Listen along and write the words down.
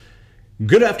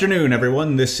Good afternoon,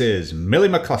 everyone. This is Millie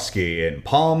McCluskey in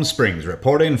Palm Springs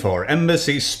reporting for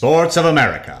Embassy Sports of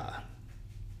America.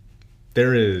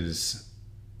 There is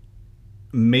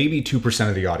maybe 2%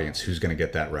 of the audience who's going to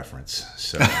get that reference.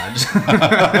 So, okay,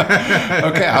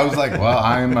 I was like, well,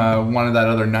 I'm one of that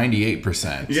other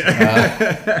 98%.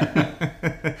 Yeah.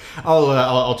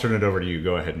 I'll turn it over to you.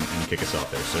 Go ahead and kick us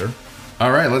off there, sir.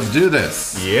 All right, let's do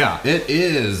this. Yeah. It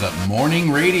is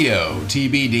Morning Radio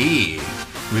TBD.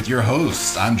 With your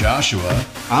hosts, I'm Joshua.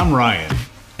 I'm Ryan.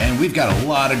 And we've got a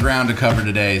lot of ground to cover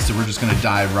today, so we're just going to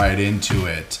dive right into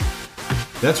it.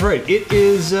 That's right. It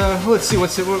is, let's see, what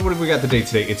have we got the date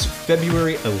today? It's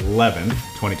February 11th,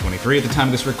 2023. At the time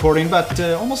of this recording, about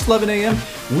almost 11 a.m.,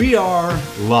 we are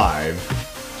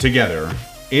live together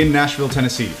in Nashville,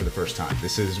 Tennessee for the first time.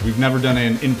 We've never done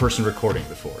an in-person recording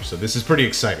before, so this is pretty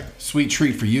exciting. Sweet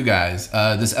treat for you guys.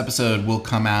 This episode will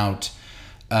come out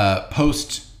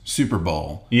post Super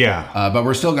Bowl. Yeah. But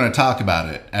we're still going to talk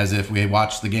about it as if we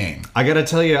watched the game. I got to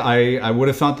tell you, I would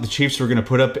have thought that the Chiefs were going to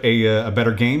put up a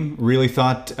better game. Really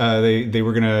thought they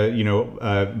were going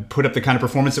to, put up the kind of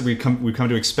performance that we come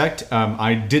to expect.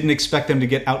 I didn't expect them to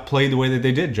get outplayed the way that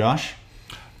they did, Josh.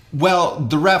 Well,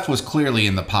 the ref was clearly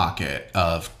in the pocket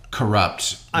of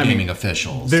corrupt gaming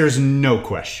officials. There's no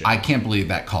question. I can't believe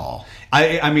that call.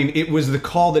 I mean, it was the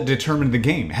call that determined the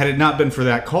game. Had it not been for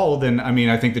that call, then I mean,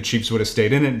 I think the Chiefs would have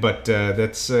stayed in it. But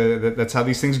that's how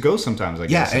these things go sometimes. I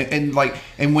guess. Yeah, and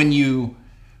when you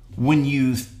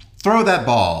throw that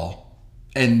ball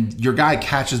and your guy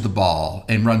catches the ball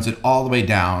and runs it all the way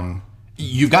down,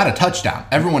 you've got a touchdown.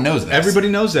 Everyone knows this. Everybody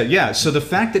knows that. Yeah. So the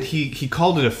fact that he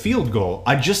called it a field goal,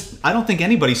 I don't think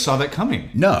anybody saw that coming.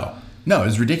 No, it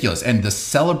was ridiculous. And the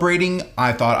celebrating,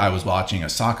 I thought I was watching a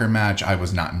soccer match. I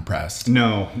was not impressed.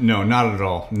 No, not at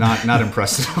all. Not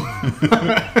impressed at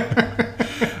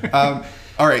all.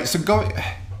 All right, so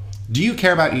do you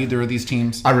care about either of these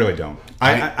teams? I really don't.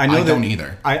 I don't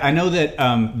either. I know that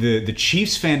the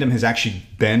Chiefs fandom has actually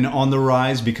been on the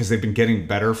rise because they've been getting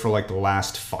better for like the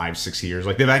last 5-6 years.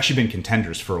 Like they've actually been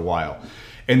contenders for a while.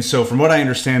 And so from what I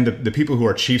understand, the people who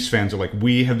are Chiefs fans are like,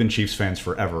 we have been Chiefs fans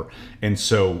forever. And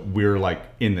so we're like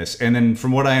in this. And then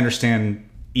from what I understand,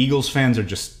 Eagles fans are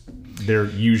they're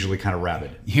usually kind of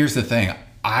rabid. Here's the thing.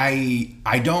 I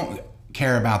don't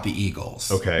care about the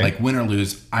Eagles. Okay. Like win or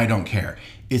lose, I don't care.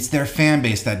 It's their fan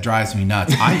base that drives me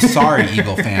nuts. I'm sorry,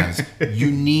 Eagle fans.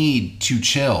 You need to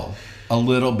chill a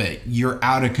little bit. You're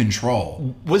out of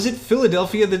control. Was it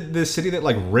Philadelphia, the city that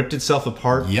like ripped itself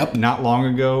apart? Yep. Not long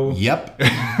ago. Yep.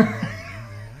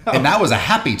 And that was a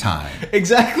happy time.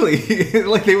 Exactly.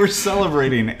 Like they were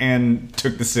celebrating and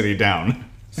took the city down.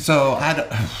 So I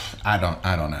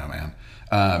don't know, man.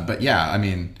 But yeah, I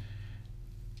mean,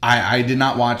 I did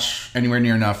not watch anywhere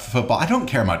near enough football. I don't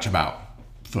care much about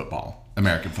football,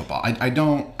 American football. I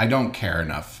don't care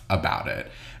enough about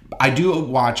it. I do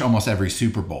watch almost every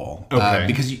Super Bowl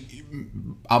because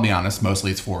I'll be honest,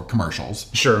 mostly it's for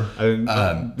commercials. Sure,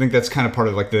 I think that's kind of part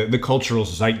of like the cultural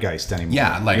zeitgeist anymore.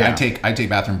 Yeah, I take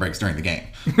bathroom breaks during the game,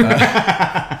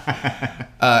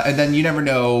 and then you never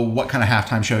know what kind of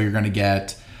halftime show you're going to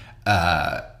get.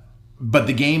 But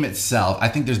the game itself, I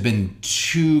think there's been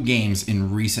 2 games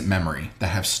in recent memory that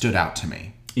have stood out to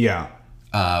me. Yeah.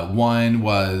 One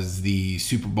was the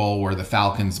Super Bowl where the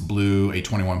Falcons blew a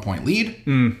 21-point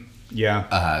lead.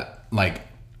 Yeah.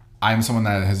 I'm someone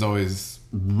that has always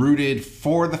rooted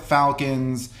for the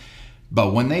Falcons,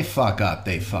 but when they fuck up,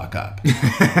 they fuck up.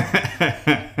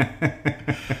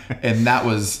 And that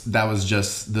was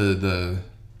just the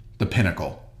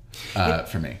pinnacle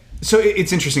for me. So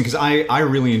it's interesting because I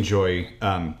really enjoy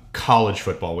college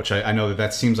football, which I know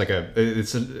that seems like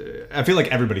I feel like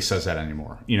everybody says that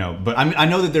anymore, but I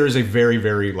know that there is a very,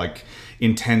 very like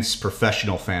intense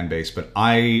professional fan base, but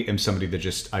I am somebody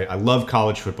that I love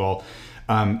college football.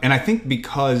 And I think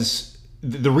because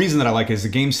the reason that I like it is the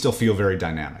games still feel very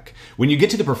dynamic. When you get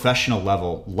to the professional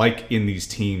level, like in these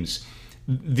teams,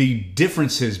 the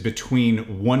differences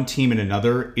between one team and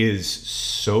another is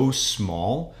so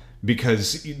small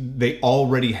because they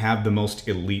already have the most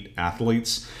elite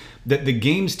athletes that the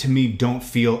games to me don't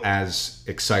feel as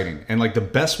exciting. And like the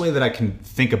best way that I can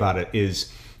think about it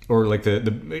is, or like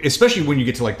especially when you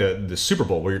get to like the Super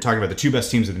Bowl where you're talking about the 2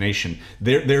 best teams of the nation,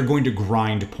 they're going to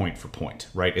grind point for point,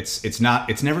 right? It's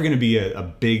never going to be a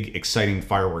big exciting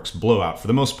fireworks blowout for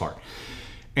the most part.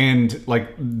 And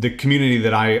like the community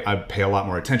that I pay a lot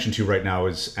more attention to right now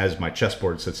is, as my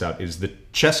chessboard sits out, is the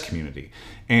chess community.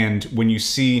 And when you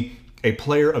see a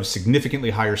player of significantly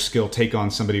higher skill take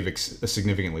on somebody of a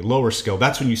significantly lower skill,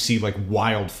 that's when you see like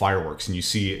wild fireworks and you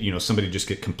see, somebody just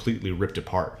get completely ripped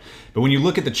apart. But when you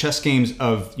look at the chess games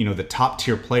of, the top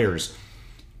tier players,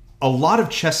 a lot of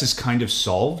chess is kind of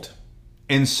solved.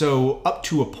 And so up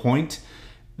to a point,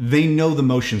 they know the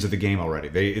motions of the game already.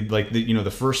 They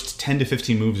the first 10 to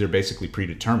 15 moves are basically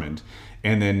predetermined.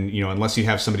 And then, unless you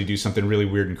have somebody do something really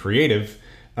weird and creative,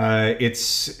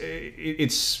 it's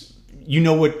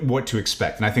what to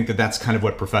expect. And I think that's kind of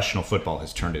what professional football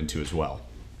has turned into as well.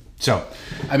 So,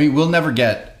 I mean, we'll never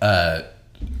get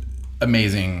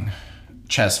amazing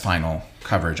chess final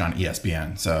coverage on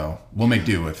ESPN, so we'll make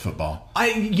do with football.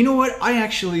 You know what? I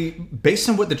actually, based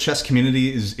on what the chess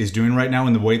community is doing right now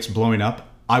and the way it's blowing up,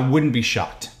 I wouldn't be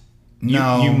shocked.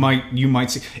 No. You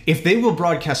might see if they will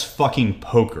broadcast fucking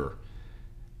poker.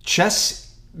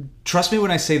 Chess, trust me when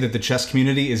I say that the chess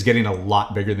community is getting a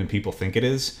lot bigger than people think it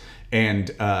is, and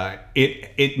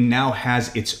it now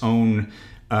has its own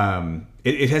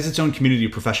it has its own community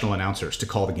of professional announcers to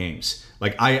call the games.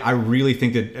 Like I really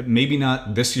think that maybe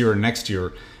not this year or next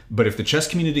year, but if the chess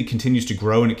community continues to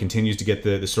grow and it continues to get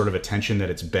the sort of attention that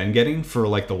it's been getting for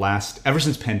like ever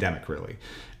since Pandemic, really.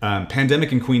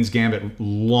 Pandemic and Queen's Gambit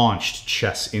launched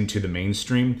chess into the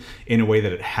mainstream in a way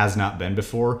that it has not been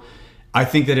before. I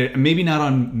think that it, maybe not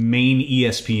on main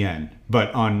ESPN,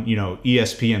 but on,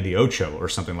 ESPN the Ocho or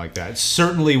something like that. It's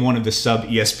certainly one of the sub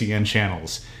ESPN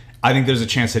channels. I think there's a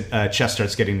chance that chess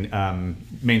starts getting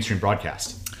mainstream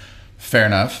broadcast. Fair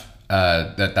enough.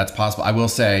 That's possible. I will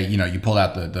say, you pulled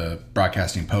out the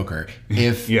broadcasting poker.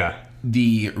 If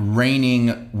the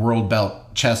reigning world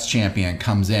belt chess champion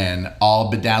comes in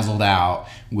all bedazzled out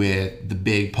with the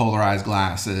big polarized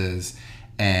glasses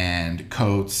and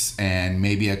coats and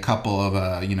maybe a couple of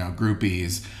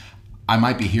groupies, I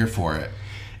might be here for it.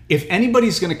 If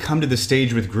anybody's going to come to the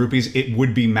stage with groupies, it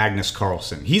would be Magnus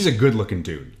Carlsen. He's a good-looking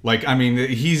dude. Like, I mean,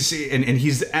 he's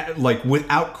like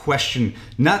without question,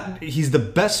 he's the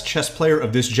best chess player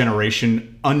of this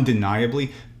generation,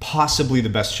 undeniably, possibly the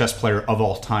best chess player of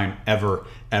all time ever.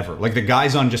 Like the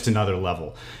guy's on just another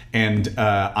level, and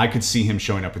I could see him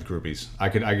showing up with groupies. I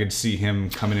could see him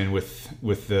coming in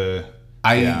with the.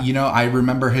 I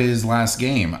remember his last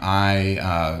game.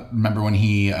 I remember when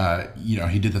he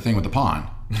did the thing with the pawn.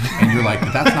 And you're like,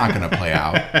 that's not going to play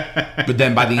out. But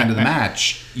then by the end of the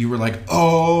match, you were like,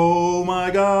 oh my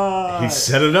God. He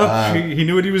set it up. He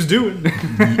knew what he was doing.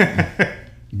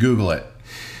 Google it.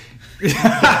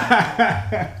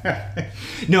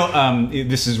 No,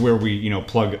 this is where we,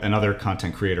 plug another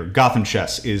content creator. Gotham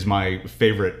Chess is my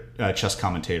favorite chess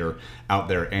commentator out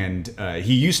there. And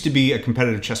he used to be a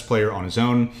competitive chess player on his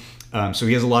own. So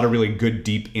he has a lot of really good,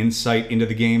 deep insight into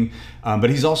the game. But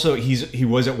he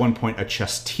was at one point a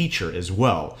chess teacher as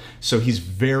well. So he's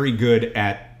very good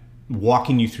at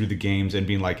walking you through the games and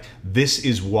being like, this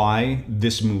is why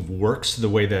this move works the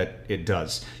way that it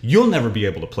does. You'll never be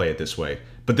able to play it this way,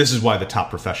 but this is why the top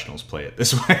professionals play it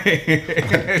this way.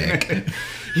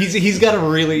 He's got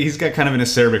kind of an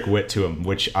acerbic wit to him,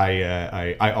 which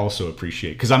I also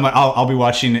appreciate, because I'll be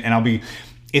watching and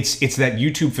It's that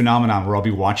YouTube phenomenon where I'll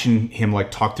be watching him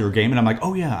like talk through a game and I'm like,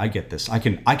 oh yeah, I get this. I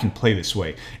can play this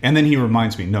way. And then he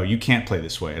reminds me, no, you can't play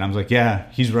this way. And I'm like, yeah,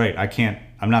 he's right. I can't.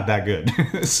 I'm not that good.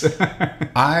 So.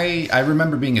 I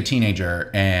remember being a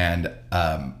teenager and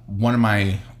one of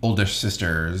my older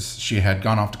sisters, she had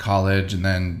gone off to college and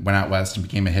then went out west and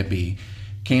became a hippie.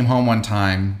 Came home one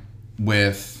time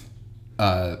with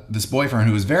this boyfriend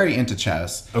who was very into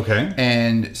chess. Okay.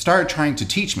 And started trying to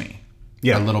teach me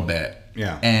a little bit.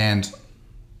 Yeah. And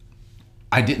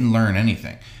I didn't learn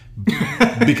anything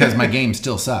because my game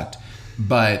still sucked.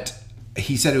 But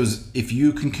he said it was, if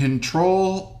you can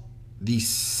control the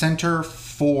center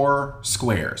 4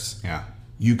 squares,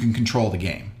 you can control the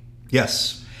game.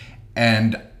 Yes.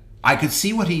 And I could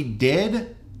see what he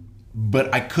did,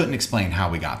 but I couldn't explain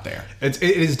how we got there. It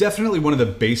is definitely one of the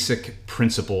basic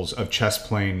principles of chess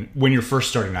playing when you're first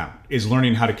starting out, is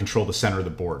learning how to control the center of the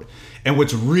board. And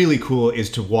what's really cool is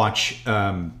to watch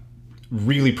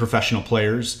really professional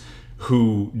players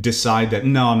who decide that,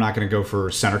 no, I'm not going to go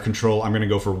for center control, I'm going to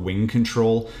go for wing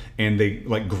control, and they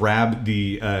like grab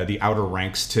the outer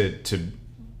ranks to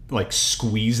like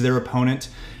squeeze their opponent.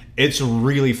 It's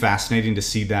really fascinating to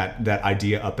see that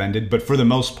idea upended. But for the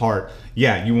most part,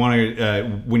 yeah, you want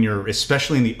to, when you're,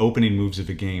 especially in the opening moves of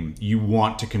a game, you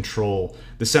want to control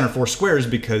the center 4 squares,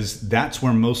 because that's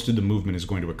where most of the movement is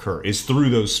going to occur, is through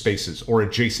those spaces or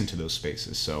adjacent to those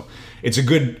spaces. So it's a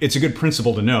good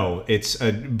principle to know.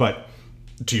 But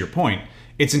to your point,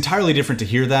 it's entirely different to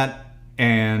hear that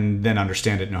and then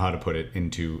understand it and know how to put it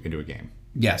into a game.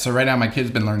 Yeah, so right now my kid's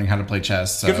been learning how to play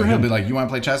chess. So good for him. He'll be like, you want to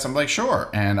play chess? I'm like, sure.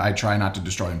 And I try not to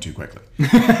destroy him too quickly.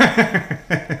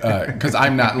 Because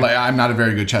I'm not a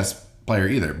very good chess player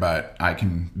either, but I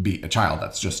can beat a child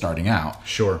that's just starting out.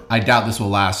 Sure. I doubt this will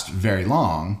last very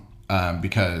long,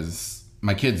 because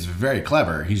my kid's very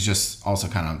clever. He's just also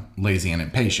kind of lazy and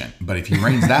impatient. But if he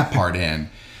reins that part in,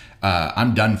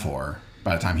 I'm done for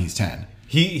by the time he's 10.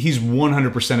 He's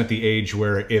 100% at the age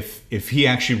where if he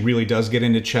actually really does get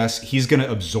into chess, he's going to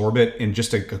absorb it in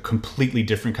just a completely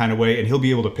different kind of way, and he'll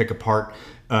be able to pick apart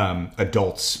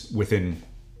adults within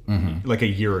like a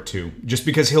year or two, just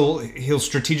because he'll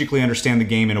strategically understand the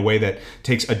game in a way that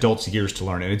takes adults years to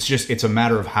learn. And it's a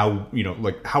matter of how,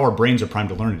 like how our brains are primed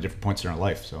to learn at different points in our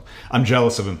life. So I'm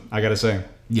jealous of him, I gotta say.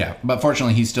 Yeah, but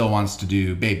fortunately, he still wants to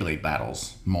do Beyblade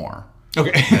battles more.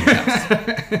 Okay.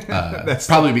 That's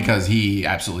probably because he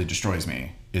absolutely destroys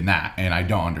me in that, and I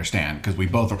don't understand, because we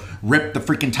both rip the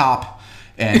freaking top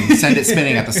and send it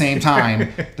spinning at the same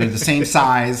time. They're the same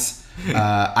size.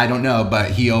 I don't know,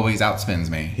 but he always outspins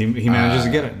me. He manages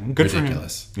to get it. Good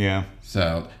ridiculous. For him. Yeah.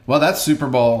 So, well, that's Super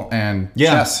Bowl and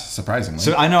chess, surprisingly.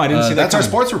 So I know, I didn't see that. That's our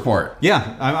sports report.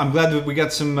 Yeah, I'm glad that we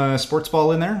got some sports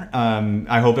ball in there.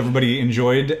 I hope everybody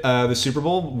enjoyed the Super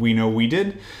Bowl. We know we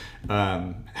did.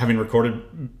 Having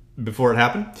recorded before it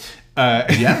happened.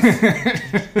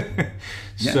 Yes.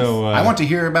 Yes. So I want to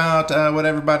hear about what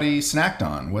everybody snacked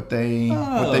on, what they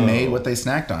made, what they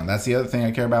snacked on. That's the other thing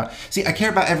I care about. See, I care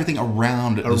about everything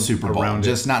around the Super Bowl,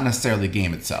 just not necessarily the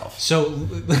game itself. So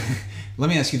let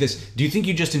me ask you this: do you think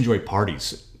you just enjoy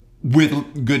parties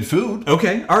with good food?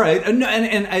 Okay, all right.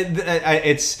 I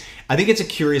think it's a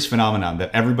curious phenomenon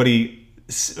that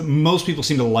most people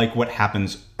seem to like what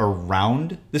happens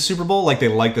around the Super Bowl, like they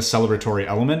like the celebratory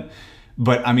element.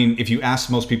 But, I mean, if you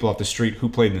ask most people off the street who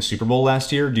played in the Super Bowl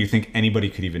last year, do you think anybody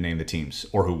could even name the teams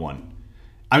or who won?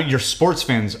 I mean, your sports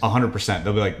fans, 100%.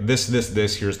 They'll be like, this,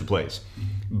 here's the plays.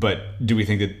 But do we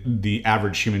think that the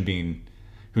average human being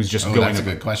who's just that's a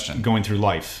good question. Going through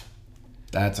life?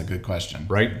 That's a good question.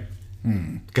 Right?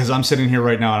 Because I'm sitting here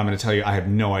right now and I'm going to tell you I have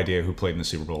no idea who played in the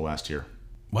Super Bowl last year.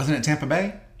 Wasn't it Tampa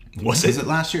Bay? Was it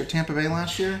last year? Tampa Bay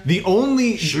last year?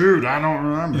 Shoot, I don't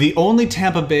remember. The only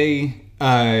Tampa Bay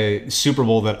Super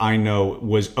Bowl that I know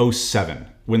was 2007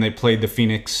 when they played the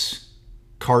Phoenix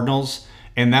Cardinals,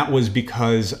 and that was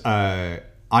because I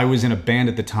was in a band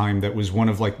at the time that was one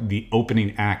of like the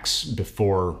opening acts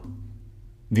before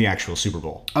the actual Super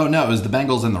Bowl. Oh no, it was the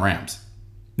Bengals and the Rams.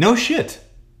 No shit.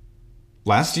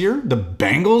 Last year, the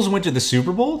Bengals went to the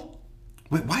Super Bowl?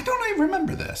 Wait, why don't I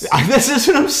remember this? This is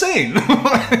what I'm saying.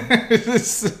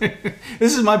 This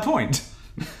is my point.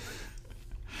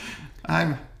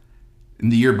 In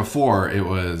the year before, it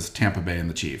was Tampa Bay and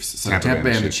the Chiefs. So Tampa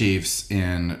Bay and the Chiefs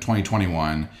in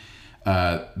 2021.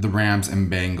 The Rams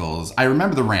and Bengals. I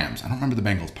remember the Rams. I don't remember the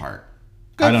Bengals part.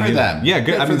 Good for them. Yeah,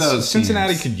 good. I mean, those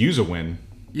Cincinnati teams. could use a win.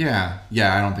 Yeah.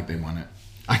 I don't think they won it.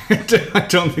 I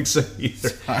don't think so either.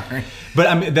 Sorry. But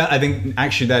I mean, I think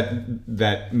actually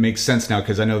that makes sense now,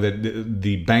 because I know that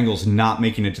the Bengals not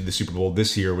making it to the Super Bowl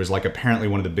this year was like apparently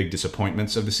one of the big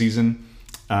disappointments of the season.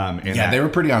 They were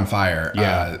pretty on fire.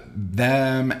 Yeah.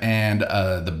 Them and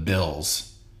the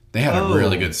Bills. They had a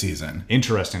really good season.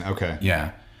 Interesting. Okay.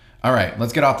 Yeah. All right,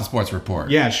 let's get off the sports report.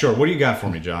 Yeah, sure. What do you got for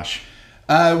me, Josh?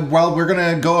 Well, we're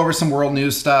going to go over some world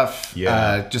news stuff.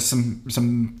 Yeah. Just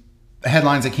some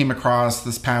headlines that came across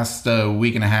this past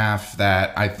week and a half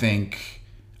that I think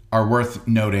are worth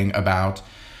noting about.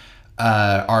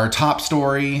 Our top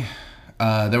story,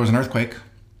 there was an earthquake.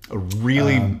 A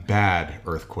really bad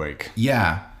earthquake.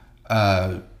 Yeah.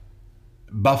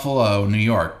 Buffalo, New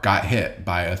York got hit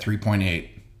by a 3.8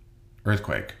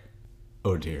 earthquake.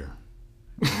 Oh, dear.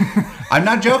 I'm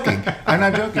not joking. I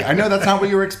know that's not what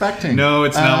you were expecting. No,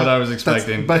 it's not what I was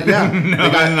expecting. But yeah. No,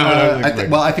 that's not what I was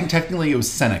expecting. I think technically it was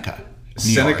Seneca.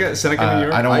 Seneca, New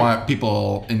York? I don't want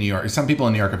people in New York. Some people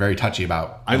in New York are very touchy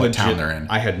about what town they're in.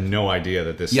 I had no idea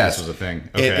that this was a thing.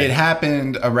 Okay. It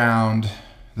happened around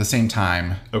the same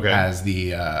time as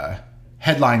the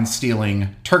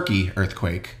headline-stealing Turkey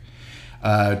earthquake.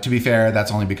 To be fair,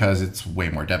 that's only because it's way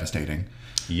more devastating.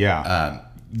 Yeah.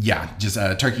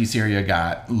 Turkey, Syria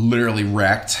got literally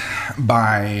wrecked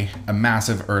by a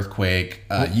massive earthquake.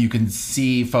 You can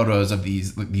see photos of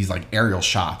these like aerial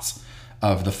shots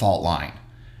of the fault line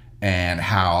and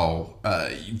how,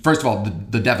 first of all,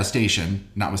 the devastation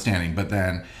notwithstanding, but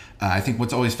then I think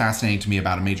what's always fascinating to me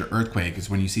about a major earthquake is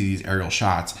when you see these aerial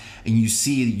shots and you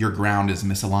see your ground is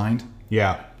misaligned.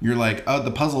 Yeah. You're like, oh,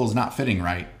 the puzzle is not fitting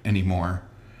right anymore.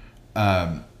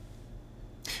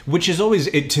 Which is always,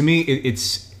 to me,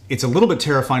 it's a little bit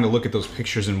terrifying to look at those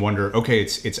pictures and wonder, okay,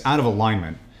 it's out of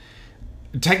alignment.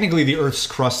 Technically, the Earth's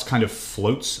crust kind of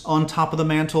floats on top of the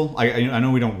mantle. I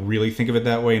know we don't really think of it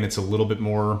that way, and it's a little bit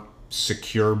more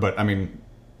secure, but I mean,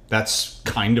 that's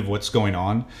kind of what's going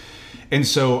on. And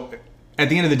so, at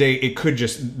the end of the day,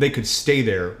 they could stay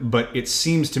there, but it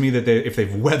seems to me that if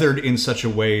they've weathered in such a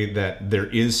way that there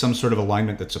is some sort of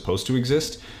alignment that's supposed to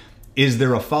exist, is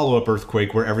there a follow-up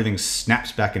earthquake where everything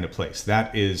snaps back into place?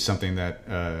 That is something that...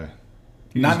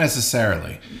 not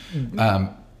necessarily.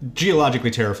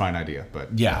 Geologically terrifying idea,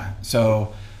 but... Yeah,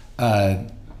 so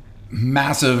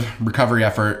massive recovery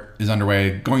effort is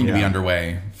going to be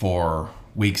underway for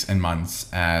weeks and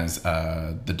months as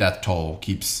the death toll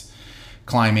keeps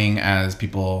climbing as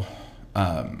people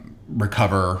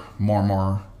recover more and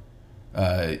more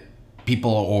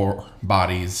people or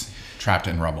bodies trapped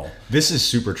in rubble. This is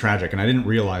super tragic, and I didn't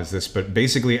realize this, but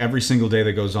basically every single day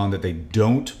that goes on that they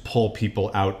don't pull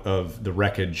people out of the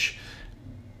wreckage,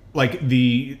 like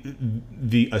the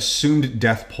assumed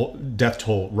death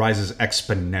toll rises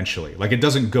exponentially. Like it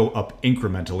doesn't go up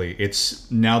incrementally.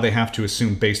 It's now they have to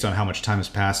assume based on how much time has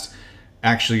passed.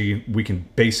 Actually, we can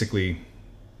basically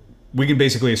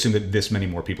assume that this many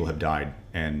more people have died,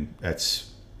 and it's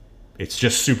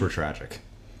just super tragic.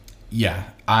 Yeah,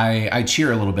 I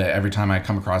cheer a little bit every time I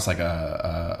come across like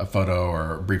a photo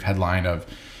or a brief headline of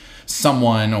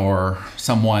someone or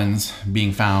someone's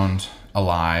being found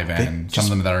alive, and some of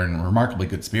them that are in remarkably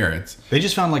good spirits. They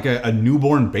just found like a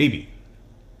newborn baby.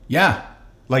 Yeah,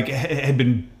 like had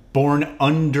been born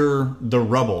under the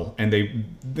rubble, and they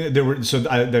were. So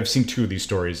I've seen two of these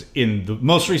stories. In the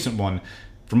most recent one,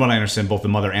 from what I understand, both the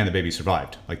mother and the baby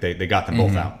survived. Like they got them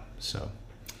both out. So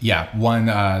yeah, one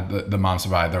the mom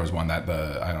survived. There was one that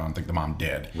I don't think the mom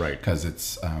did. Right, because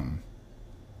it's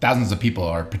thousands of people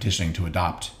are petitioning to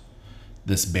adopt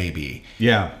this baby.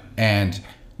 Yeah, and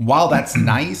while that's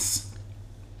nice,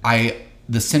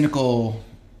 the cynical,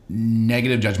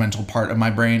 negative, judgmental part of my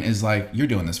brain is like, you're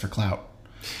doing this for clout.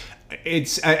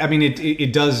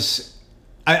 It does.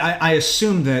 I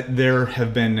assume that there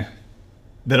have been,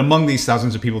 that among these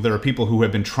thousands of people, there are people who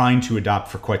have been trying to adopt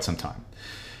for quite some time.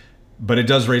 But it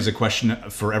does raise a question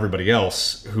for everybody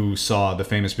else who saw the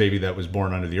famous baby that was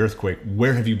born under the earthquake.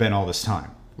 Where have you been all this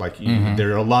time? Like,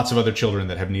 there are lots of other children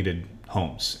that have needed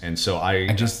homes, and so I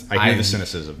hear the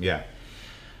cynicism. Yeah,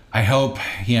 I hope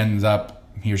he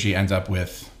or she ends up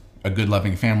with a good,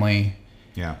 loving family.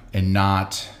 Yeah, and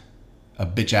not a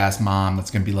bitch ass mom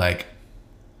that's gonna be like,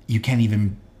 you can't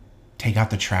even take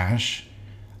out the trash.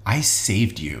 I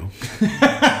saved you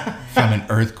from an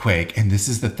earthquake, and this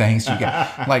is the thanks you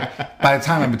get. Like, by the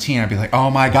time I'm a teen, I'd be like, oh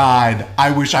my god,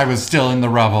 I wish I was still in the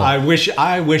rubble. I wish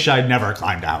I'd never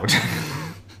climbed out.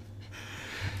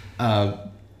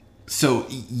 So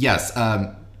yes,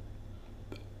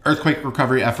 earthquake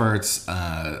recovery efforts,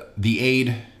 the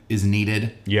aid is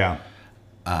needed. Yeah.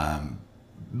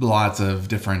 Lots of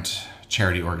different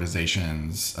charity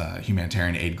organizations,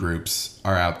 humanitarian aid groups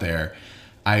are out there.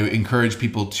 I encourage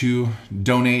people to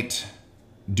donate,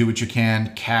 do what you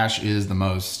can. Cash is the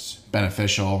most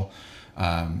beneficial.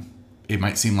 It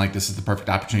might seem like this is the perfect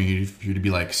opportunity for you to be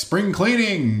like, spring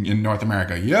cleaning in North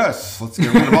America. Yes, let's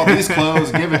get rid of all these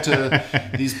clothes, give it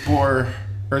to these poor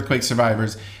earthquake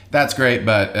survivors. That's great,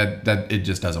 but it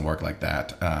just doesn't work like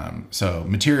that. So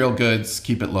material goods,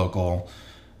 keep it local.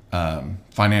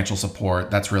 Financial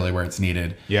support, that's really where it's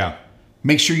needed. Yeah.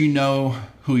 Make sure you know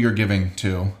who you're giving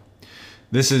to.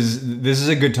 This is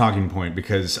a good talking point,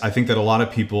 because I think that a lot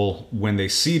of people, when they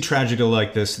see tragedy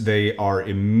like this, they are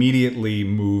immediately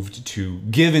moved to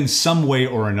give in some way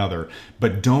or another,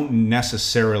 but don't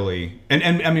necessarily. And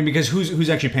I mean, because who's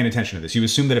actually paying attention to this? You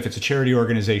assume that if it's a charity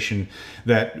organization,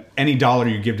 that any dollar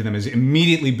you give to them is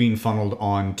immediately being funneled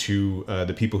on to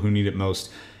the people who need it most.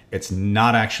 It's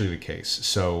not actually the case.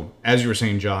 So, as you were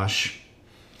saying, Josh,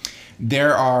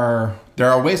 there are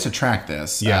ways to track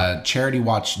this. Yeah.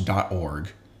 CharityWatch.org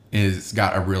is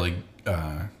got a really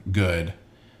good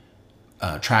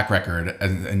track record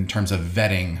in terms of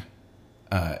vetting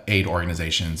aid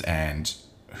organizations and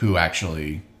who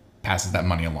actually passes that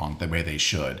money along the way they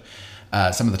should.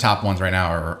 Some of the top ones right now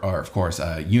are of course,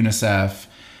 UNICEF,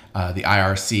 the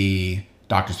IRC,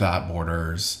 Doctors Without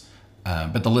Borders,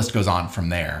 but the list goes on from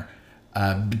there.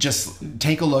 But just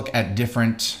take a look at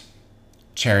different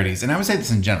charities, and I would say this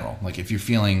in general, like if you're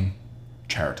feeling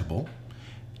charitable,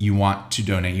 you want to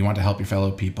donate, you want to help your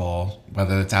fellow people,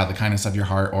 whether it's out of the kindness of your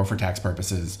heart or for tax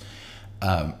purposes,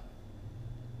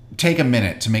 take a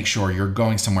minute to make sure you're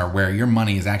going somewhere where your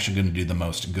money is actually going to do the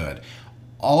most good.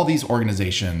 All these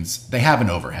organizations, they have an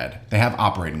overhead, they have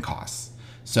operating costs,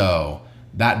 so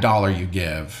that dollar you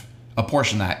give, a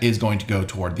portion of that is going to go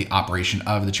toward the operation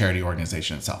of the charity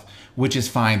organization itself, which is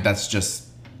fine. That's just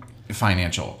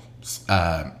financial.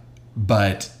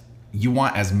 But you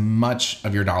want as much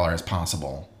of your dollar as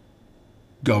possible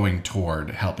going toward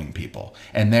helping people.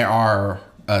 And there are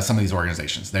some of these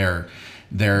organizations. They're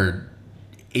they're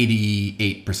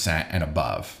 88% and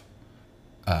above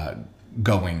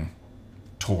going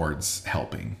towards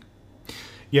helping.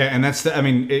 Yeah, and that's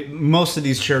most of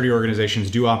these charity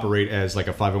organizations do operate as like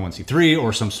a 501c3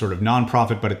 or some sort of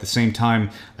nonprofit, but at the same time,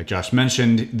 like Josh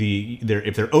mentioned,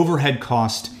 if their overhead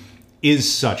cost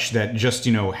is such that just,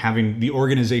 having the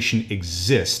organization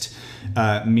exist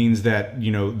means that,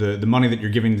 the money that you're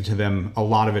giving to them, a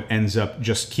lot of it ends up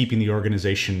just keeping the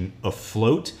organization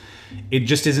afloat. It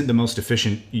just isn't the most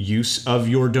efficient use of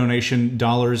your donation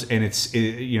dollars. And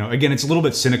again, it's a little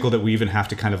bit cynical that we even have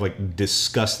to kind of like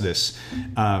discuss this.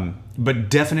 But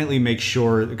definitely make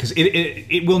sure, because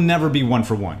it will never be one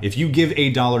for one. If you give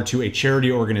 $1 to a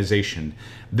charity organization,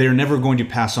 they're never going to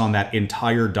pass on that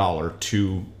entire dollar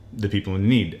to the people in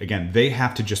need. Again, they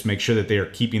have to just make sure that they are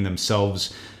keeping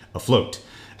themselves afloat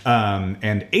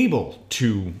and able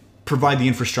to provide the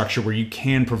infrastructure where you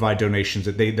can provide donations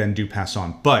that they then do pass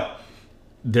on. But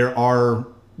there are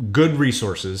good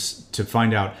resources to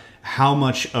find out how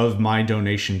much of my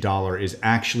donation dollar is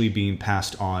actually being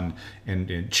passed on.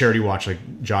 And Charity Watch,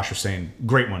 like Josh was saying,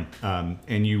 great one.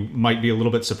 And you might be a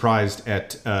little bit surprised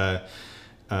at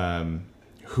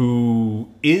who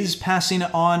is passing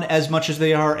on as much as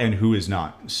they are and who is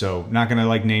not. So not going to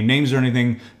like name names or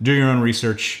anything. Do your own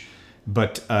research.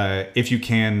 But if you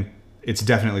can, it's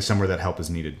definitely somewhere that help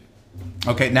is needed.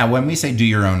 Okay, now when we say do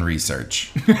your own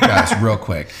research, guys, real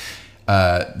quick,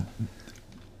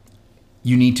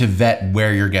 you need to vet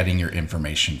where you're getting your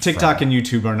information TikTok from. and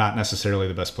YouTube are not necessarily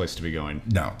the best place to be going.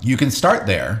 No, you can start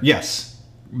there. Yes.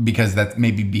 Because that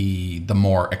maybe be the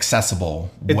more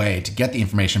accessible way to get the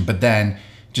information, but then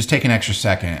just take an extra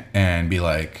second and be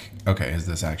like, okay, is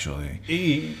this actually...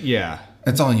 Yeah.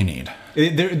 That's all you need.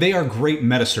 They are great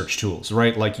meta search tools,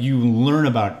 right? Like you learn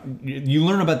about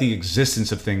the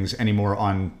existence of things anymore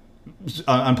on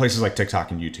places like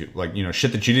TikTok and YouTube, like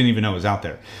shit that you didn't even know was out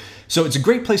there. So it's a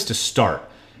great place to start,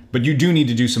 but you do need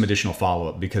to do some additional follow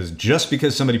up, because just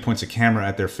because somebody points a camera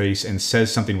at their face and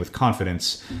says something with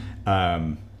confidence,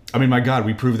 my God,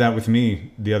 we proved that with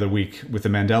me the other week with the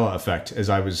Mandela effect, as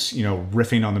I was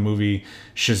riffing on the movie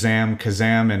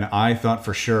Kazam, and I thought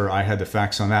for sure I had the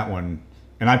facts on that one.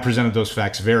 And I presented those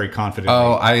facts very confidently.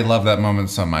 Oh, I love that moment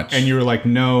so much. And you were like,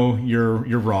 no, you're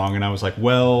wrong. And I was like,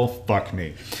 well, fuck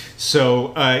me.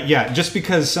 So, just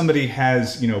because somebody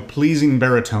has, pleasing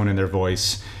baritone in their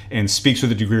voice and speaks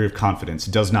with a degree of confidence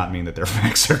does not mean that their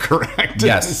facts are correct.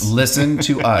 Yes, listen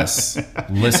to us.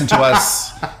 Listen to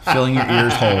us filling your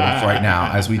ears whole right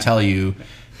now as we tell you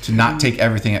to not take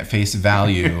everything at face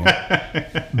value,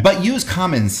 but use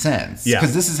common sense.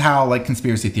 Because this is how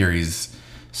conspiracy theories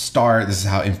start. This is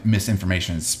how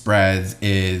misinformation spreads,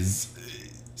 is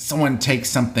someone takes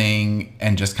something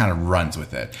and just kind of runs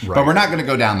with it. Right. But we're not going to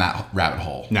go down that rabbit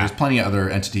hole. Nah. There's plenty of other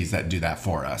entities that do that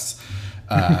for us.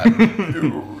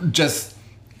 Just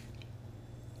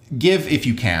give if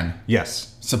you can.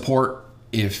 Yes. Support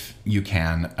if you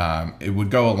can. It would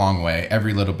go a long way.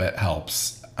 Every little bit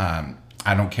helps. I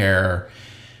don't care.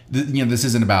 This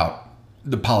isn't about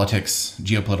the politics,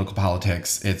 geopolitical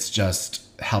politics. It's just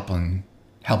helping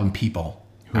people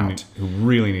out who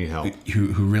really need help,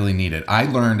 who really need it. I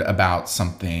learned about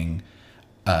something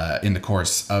in the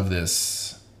course of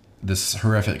this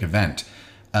horrific event.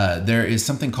 There is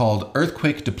something called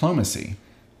earthquake diplomacy.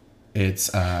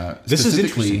 It's this is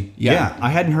interesting. Yeah,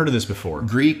 I hadn't heard of this before.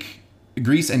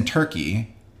 Greece and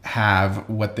Turkey have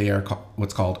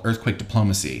what's called earthquake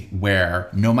diplomacy, where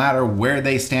no matter where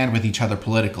they stand with each other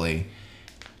politically,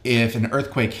 if an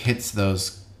earthquake hits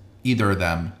either of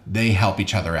them, they help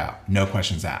each other out. No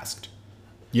questions asked.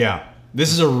 Yeah.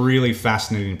 This is a really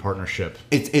fascinating partnership.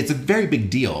 It's a very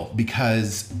big deal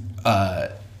because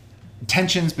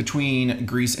tensions between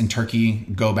Greece and Turkey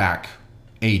go back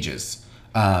ages,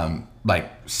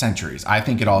 centuries. I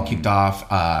think it all kicked off.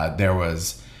 There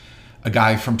was a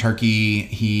guy from Turkey.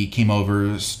 He came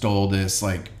over, stole this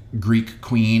Greek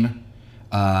queen.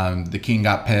 The king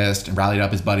got pissed and rallied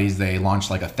up his buddies. They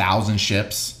launched 1,000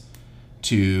 ships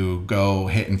to go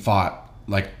hit and fought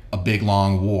a big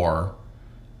long war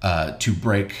to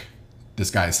break this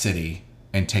guy's city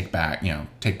and take back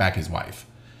his wife.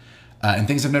 And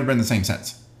things have never been the same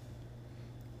since.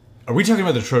 Are we talking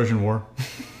about the Trojan War?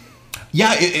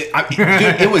 Yeah,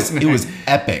 it was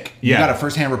epic. Yeah. You got a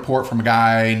firsthand report from a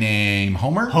guy named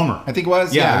Homer, I think it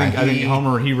was. Yeah, I think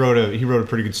Homer. He wrote a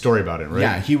pretty good story about it, right?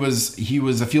 Yeah, he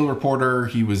was a field reporter.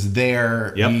 He was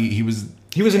there. Yep. He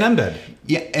was an embed.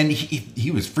 Yeah, and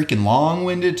he was freaking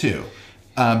long-winded too.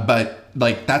 But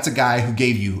that's a guy who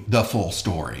gave you the full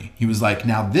story. He was like,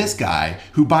 now this guy,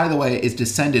 who by the way is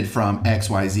descended from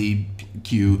XYZ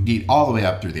Q, D, all the way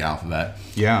up through the alphabet.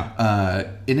 Yeah.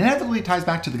 It inevitably ties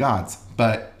back to the gods,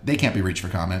 but they can't be reached for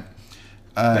comment.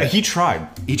 He tried.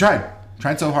 He tried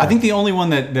so hard. I think the only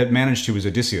one that managed to was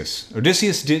Odysseus.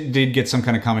 Odysseus did get some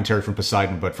kind of commentary from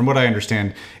Poseidon, but from what I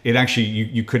understand, it actually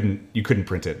you couldn't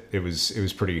print it. It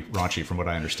was pretty raunchy from what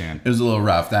I understand. It was a little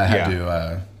rough.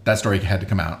 That story had to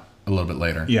come out a little bit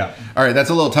later. Yeah. All right,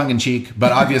 that's a little tongue in cheek,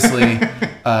 but obviously,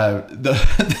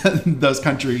 those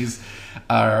countries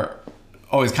are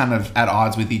always kind of at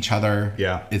odds with each other.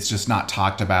 Yeah. It's just not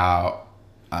talked about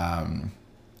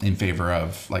in favor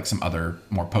of like some other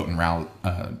more potent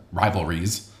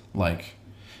rivalries like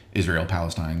Israel,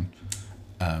 Palestine.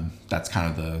 That's kind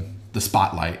of the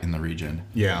spotlight in the region.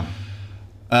 Yeah.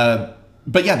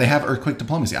 But yeah, they have earthquake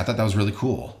diplomacy. I thought that was really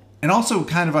cool. And also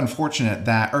kind of unfortunate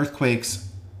that earthquakes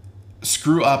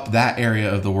screw up that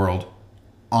area of the world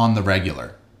on the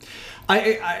regular.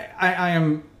 I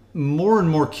am more and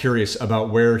more curious about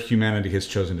where humanity has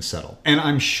chosen to settle. And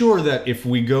I'm sure that if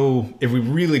we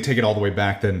really take it all the way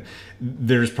back, then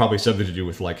there's probably something to do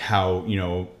with like how,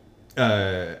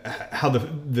 how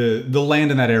the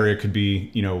land in that area could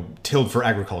be, tilled for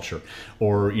agriculture,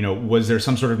 or, was there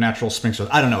some sort of natural spring source?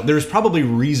 I don't know. There's probably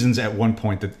reasons at one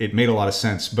point that it made a lot of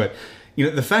sense, but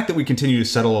the fact that we continue to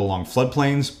settle along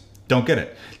floodplains, don't get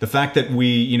it. The fact that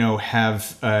we,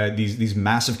 have these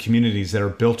massive communities that are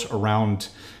built around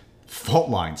fault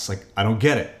lines, like, I don't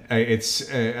get it.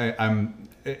 And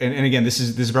again, this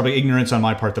is probably ignorance on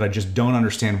my part that I just don't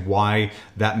understand why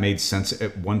that made sense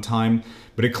at one time,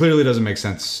 but it clearly doesn't make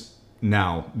sense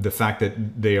now. The fact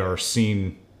that they are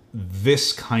seeing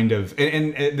this kind of,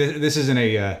 and this isn't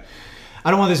I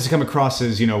don't want this to come across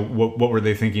as, what were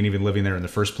they thinking even living there in the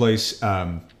first place?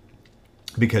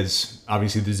 Because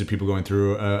obviously these are people going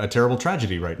through a terrible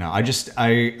tragedy right now.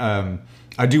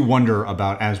 I do wonder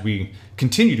about, as we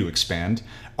continue to expand,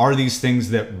 are these things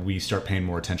that we start paying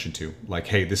more attention to? Like,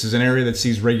 hey, this is an area that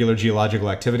sees regular geological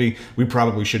activity. We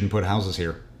probably shouldn't put houses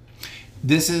here.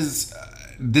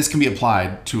 This can be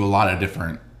applied to a lot of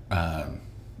different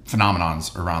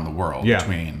phenomenons around the world. Yeah.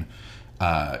 Between,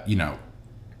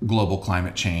 global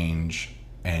climate change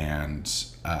and,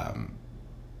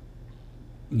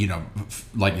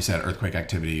 like you said, earthquake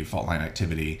activity, fault line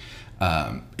activity.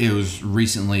 It was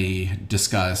recently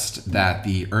discussed that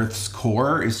the Earth's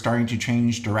core is starting to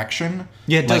change direction.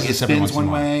 Yeah, it does. Like it spins one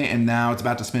way, and now it's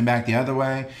about to spin back the other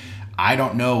way. I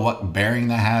don't know what bearing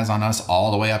that has on us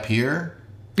all the way up here.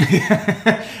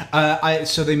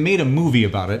 So they made a movie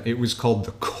about it. It was called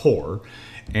The Core.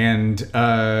 And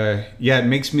it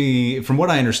makes me, from what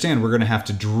I understand, we're going to have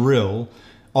to drill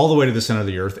all the way to the center of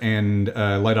the Earth and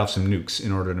light off some nukes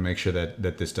in order to make sure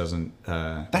that this doesn't.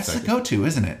 That's the go-to,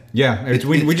 isn't it? Yeah,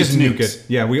 we just nuke it.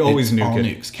 Yeah, we always nuke it.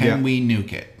 Nukes. Can we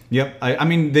nuke it? Yep. I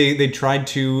mean, they tried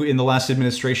to, in the last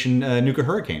administration, nuke a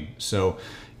hurricane. So,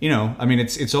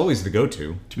 it's always the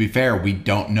go-to. To be fair, we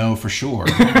don't know for sure.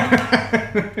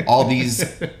 All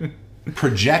these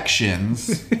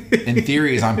projections and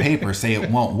theories on paper say it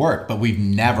won't work, but we've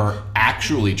never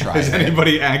actually tried it. Has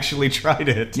anybody actually tried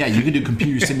it? Yeah, you can do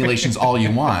computer simulations all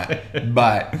you want,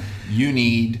 but you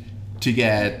need to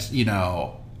get,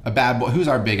 a bad boy. Who's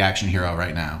our big action hero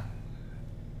right now?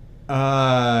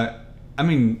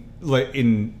 Like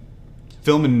in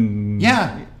film and...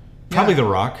 Yeah. Probably The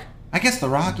Rock. I guess The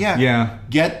Rock, yeah. Yeah.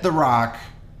 Get The Rock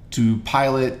to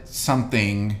pilot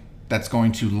something that's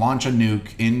going to launch a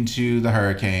nuke into the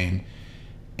hurricane,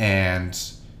 and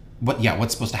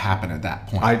what's supposed to happen at that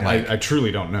point? I truly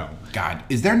don't know. God,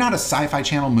 is there not a Sci-Fi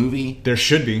Channel movie? There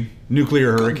should be.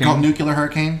 Nuclear Hurricane. Called Nuclear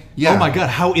Hurricane? Yeah. Oh my God,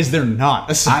 how is there not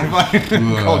a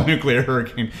sci-fi called Nuclear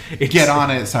Hurricane? Get on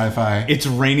it, Sci-Fi. It's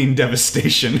raining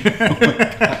devastation. Oh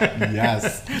my God,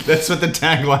 yes. That's what the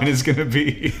tagline is going to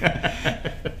be.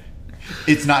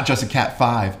 It's not just a Cat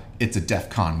 5, it's a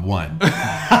DEFCON 1.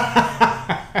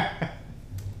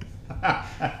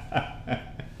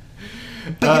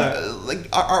 But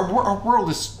our world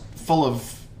is full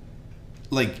of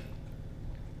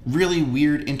really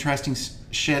weird, interesting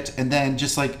shit, and then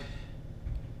just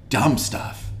dumb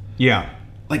stuff. Yeah.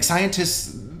 Like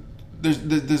scientists,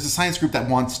 there's a science group that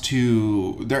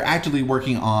they're actively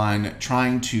working on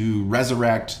trying to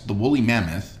resurrect the Wooly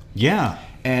Mammoth. Yeah.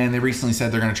 And they recently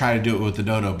said they're going to try to do it with the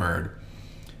dodo bird.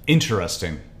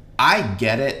 Interesting. I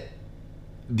get it.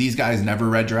 These guys never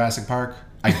read Jurassic Park.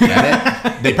 I get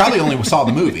it. They probably only saw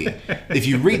the movie. If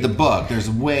you read the book, there's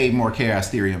way more chaos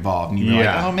theory involved, and you're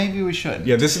like, oh, maybe we should.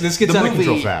 Yeah, this gets out of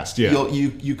control fast. Yeah,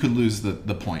 you could lose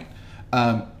the point.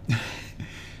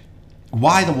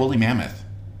 Why the Woolly Mammoth?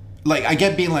 I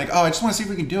get being like, oh, I just want to see if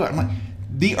we can do it. I'm like,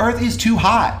 the Earth is too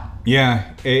hot.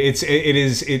 Yeah,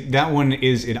 that one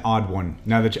is an odd one.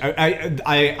 Now that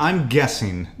I'm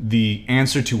guessing the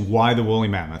answer to why the woolly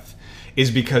mammoth is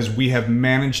because we have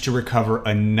managed to recover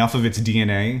enough of its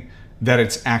DNA that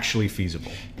it's actually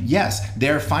feasible. Yes,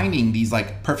 they're finding these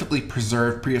like perfectly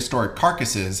preserved prehistoric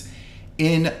carcasses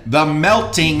in the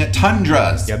melting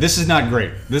tundras. Yeah, this is not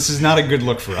great. This is not a good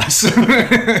look for us.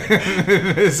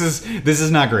 This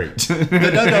is not great.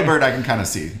 The dodo bird I can kind of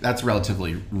see. That's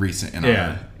relatively recent in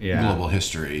our Yeah. global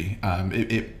history.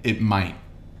 It might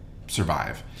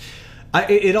survive.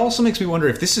 It also makes me wonder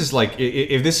if this is like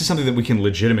if this is something that we can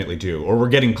legitimately do, or we're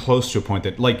getting close to a point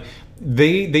that like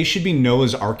they should be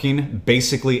Noah's Arking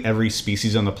basically every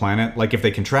species on the planet. Like if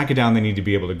they can track it down, they need to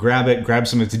be able to grab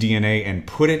some of its DNA and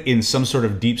put it in some sort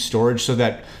of deep storage so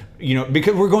that, you know,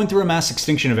 because we're going through a mass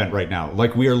extinction event right now.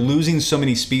 Like we are losing so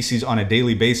many species on a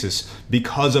daily basis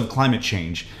because of climate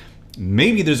change.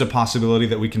 Maybe there's a possibility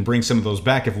that we can bring some of those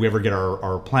back if we ever get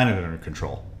our planet under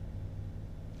control.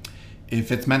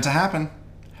 If it's meant to happen.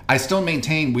 I still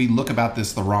maintain we look about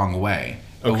this the wrong way.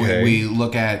 Okay. We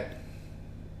look at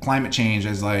climate change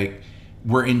as like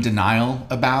we're in denial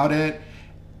about it.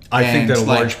 I think that a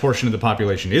large portion of the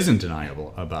population isn't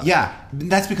deniable about it. Yeah,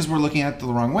 that's because we're looking at it the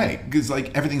wrong way. Because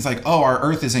like everything's like, oh, our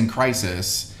Earth is in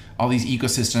crisis. All these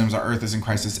ecosystems, our Earth is in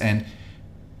crisis. And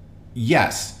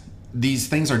yes, these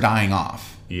things are dying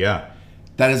off. Yeah.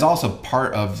 That is also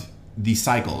part of the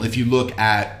cycle. If you look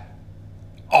at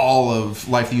all of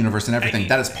life, the universe, and everything,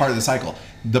 that is part of the cycle.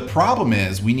 The problem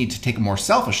is we need to take a more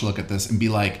selfish look at this and be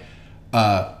like,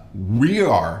 we,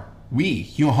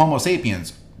 Homo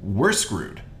sapiens, we're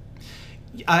screwed.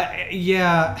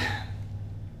 Yeah.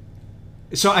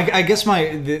 So I guess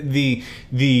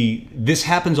this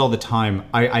happens all the time.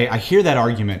 I hear that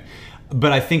argument,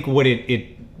 but I think what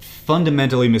it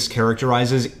fundamentally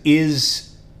mischaracterizes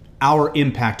is our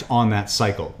impact on that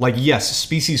cycle. Like, yes,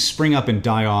 species spring up and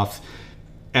die off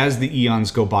as the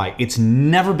eons go by. It's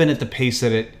never been at the pace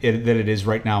that it is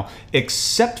right now,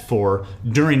 except for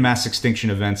during mass extinction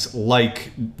events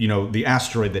like, you know, the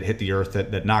asteroid that hit the Earth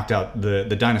that knocked out the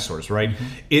dinosaurs, right? Mm-hmm.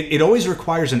 It always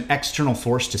requires an external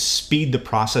force to speed the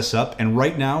process up, and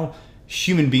right now,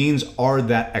 human beings are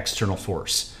that external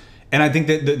force. And I think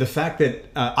that the fact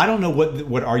that, I don't know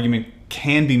what argument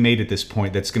can be made at this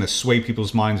point that's going to sway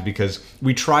people's minds, because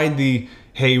we tried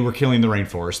hey, we're killing the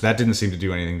rainforest. That didn't seem to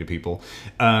do anything to people.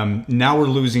 Now we're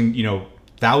losing, you know,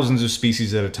 thousands of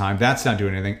species at a time. That's not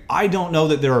doing anything. I don't know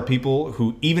that there are people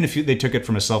who, even if they took it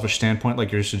from a selfish standpoint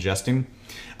like you're suggesting,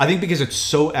 I think because it's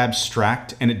so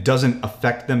abstract and it doesn't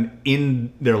affect them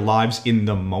in their lives in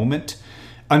the moment,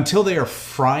 until they are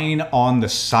frying on the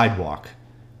sidewalk.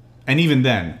 And even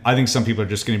then, I think some people are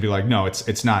just going to be like, no,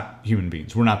 it's not human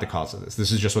beings. We're not the cause of this.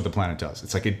 This is just what the planet does.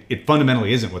 It's like it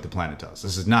fundamentally isn't what the planet does.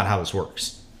 This is not how this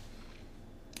works.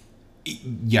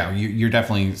 Yeah, you're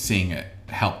definitely seeing it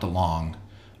helped along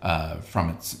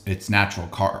from its natural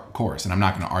course, and I'm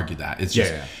not going to argue that. It's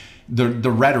just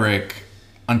the rhetoric,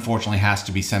 unfortunately, has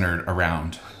to be centered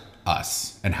around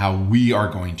us and how we are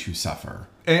going to suffer.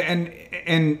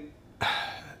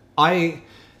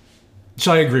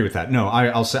 So I agree with that. No,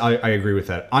 I'll say I agree with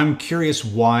that. I'm curious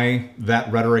why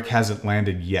that rhetoric hasn't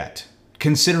landed yet.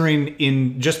 Considering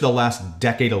in just the last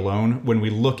decade alone, when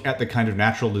we look at the kind of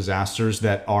natural disasters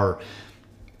that are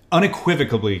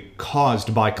unequivocally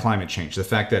caused by climate change, the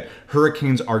fact that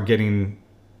hurricanes are getting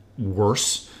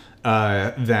worse,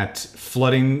 that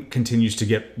flooding continues to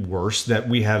get worse, that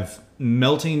we have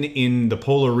melting in the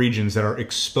polar regions that are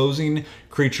exposing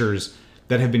creatures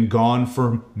that have been gone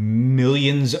for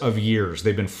millions of years.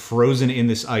 They've been frozen in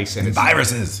this ice, and it's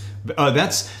viruses.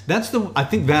 I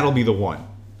think that'll be the one.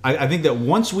 I think that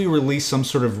once we release some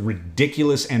sort of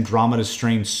ridiculous Andromeda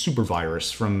strain super virus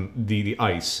from the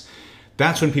ice,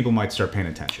 that's when people might start paying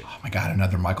attention. Oh my God,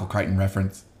 another Michael Crichton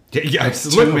reference. Yeah,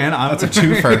 look, man, that's a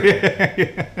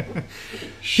twofer.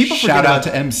 Shout out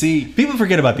to MC. People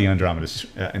forget about the Andromeda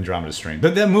strain.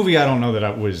 That movie, I don't know that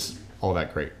it was all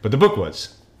that great, but the book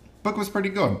was. Book was pretty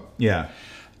good. Yeah.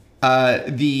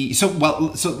 So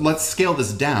let's scale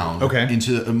this down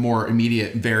into a more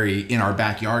immediate, very in our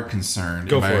backyard concern.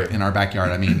 Go for it. In our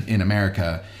backyard, I mean in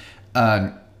America.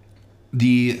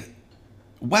 The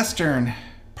western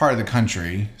part of the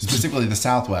country, specifically the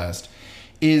Southwest,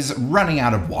 is running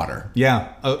out of water.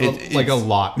 Yeah, a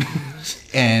lot.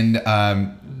 And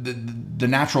the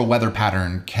natural weather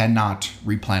pattern cannot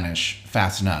replenish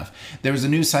fast enough. There was a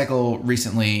news cycle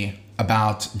recently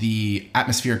about the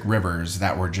atmospheric rivers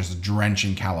that were just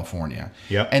drenching California.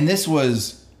 Yep. And this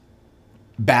was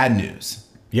bad news.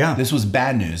 Yeah. This was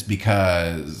bad news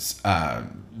because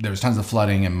there was tons of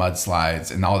flooding and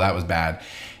mudslides, and all that was bad.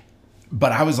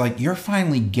 But I was like, you're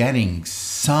finally getting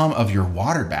some of your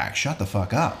water back. Shut the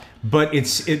fuck up. But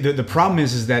the problem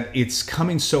is that it's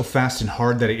coming so fast and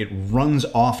hard that it runs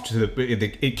off to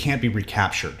it can't be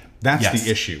recaptured. That's the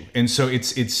issue. And so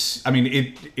it's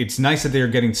nice that they're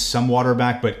getting some water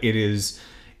back, but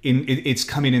it's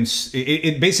coming in.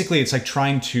 Basically it's like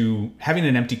having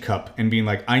an empty cup and being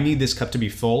like, I need this cup to be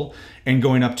full, and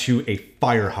going up to a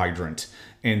fire hydrant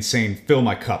and saying, fill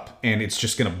my cup, and it's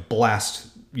just gonna blast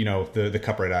the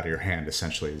cup right out of your hand,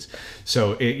 essentially.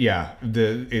 So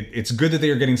it's good that they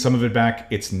are getting some of it back.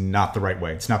 It's not the right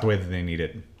way. It's not the way that they need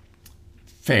it.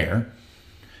 Fair.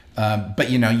 But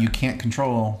you can't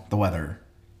control the weather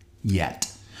yet.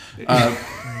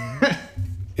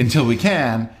 Until we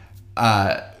can,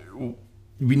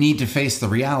 we need to face the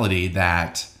reality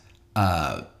that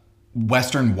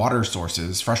Western water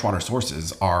sources, freshwater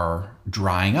sources, are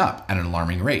drying up at an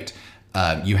alarming rate.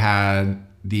 You had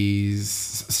these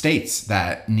states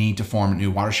that need to form a new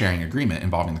water sharing agreement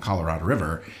involving the Colorado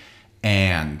River,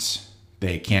 and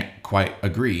they can't quite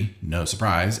agree. No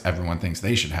surprise. Everyone thinks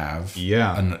they should have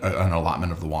an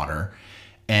allotment of the water.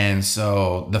 And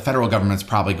so the federal government's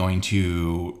probably going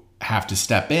to have to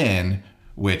step in,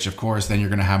 which of course then you're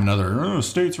going to have another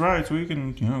states' rights. We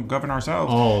can govern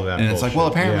ourselves. All that and bullshit. It's like, well,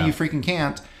 apparently you freaking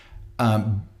can't.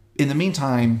 In the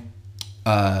meantime,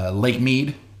 Lake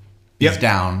Mead is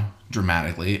down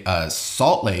dramatically.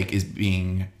 Salt Lake is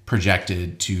being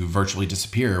projected to virtually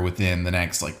disappear within the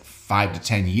next 5 to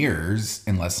 10 years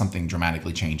unless something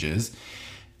dramatically changes.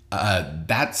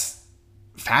 That's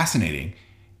fascinating.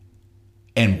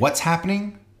 And what's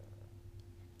happening?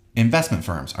 Investment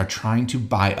firms are trying to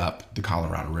buy up the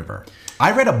Colorado River.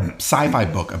 I read a sci-fi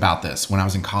book about this when I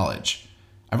was in college.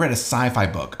 I read a sci-fi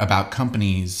book about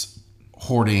companies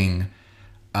hoarding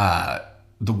the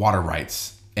water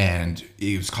rights, and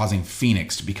it was causing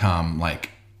Phoenix to become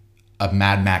a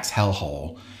Mad Max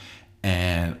hellhole.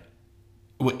 And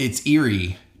it's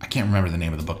eerie. I can't remember the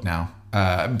name of the book now,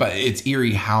 but it's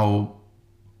eerie how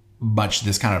much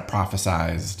this kind of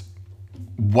prophesized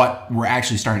what we're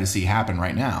actually starting to see happen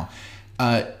right now.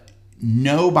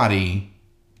 Nobody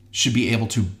should be able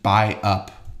to buy up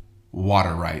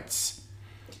water rights.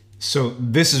 So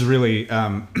this is really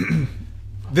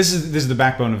this is the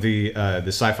backbone of the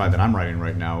sci-fi that I'm writing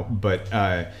right now. But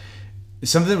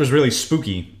something that was really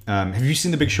spooky. Have you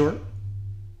seen The Big Short?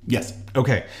 Yes.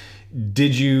 Okay.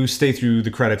 Did you stay through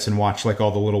the credits and watch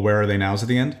all the little where are they nows at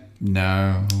the end?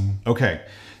 No. Okay.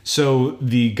 So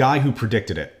the guy who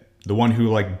predicted it, the one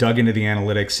who dug into the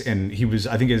analytics, and he was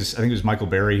I think it was Michael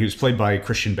Berry. He was played by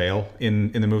Christian Bale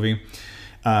in the movie,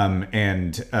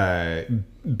 and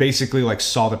basically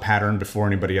saw the pattern before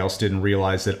anybody else did, and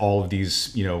realized that all of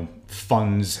these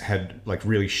funds had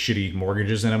really shitty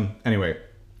mortgages in them. Anyway,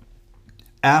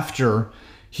 after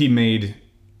he made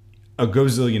a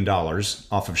gazillion dollars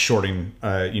off of shorting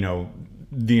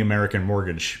the American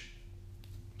mortgage,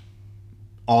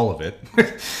 all of it.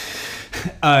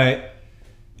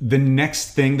 The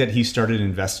next thing that he started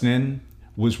investing in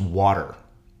was water.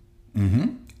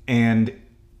 Mm-hmm. And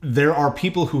there are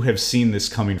people who have seen this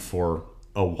coming for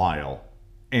a while.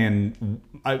 And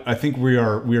I think we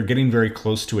are getting very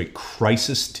close to a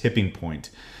crisis tipping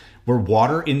point where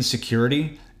water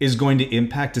insecurity is going to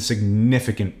impact a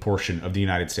significant portion of the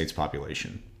United States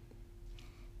population.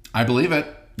 I believe it.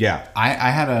 Yeah. I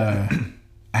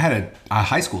had a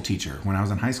high school teacher when I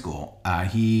was in high school.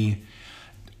 He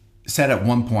said at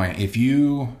one point, if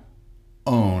you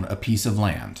own a piece of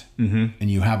land and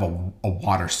you have a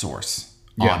water source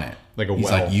on it, he's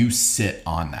well. You sit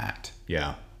on that.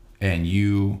 Yeah. And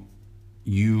you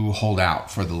hold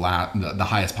out for the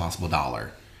highest possible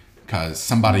dollar because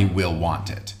somebody will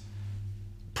want it.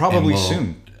 Probably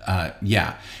soon.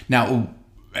 Yeah. Now,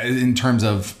 in terms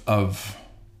of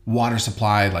water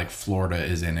supply, Florida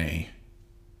is in a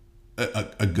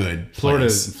good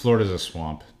place. Florida's a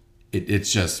swamp.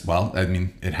 It's just,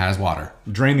 it has water.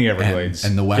 Drain the Everglades.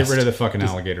 And the West. Get rid of the fucking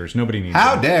alligators. Nobody needs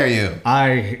How them. dare you?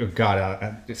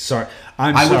 Sorry.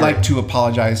 I would like to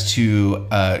apologize to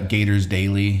Gators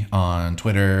Daily on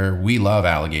Twitter. We love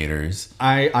alligators.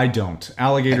 I don't.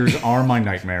 Alligators are my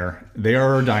nightmare. They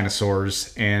are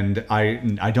dinosaurs, and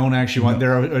I don't actually want...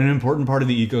 They're an important part of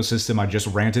the ecosystem. I just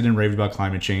ranted and raved about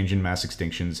climate change and mass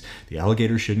extinctions. The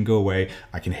alligators shouldn't go away.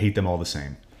 I can hate them all the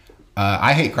same.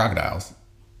 I hate crocodiles.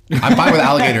 I'm fine with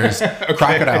alligators. Okay.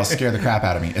 Crocodiles scare the crap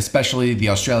out of me, especially the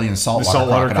Australian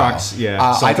saltwater crocodiles.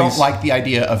 Yeah, I don't like the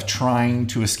idea of trying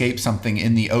to escape something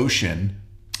in the ocean.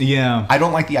 Yeah. I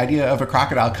don't like the idea of a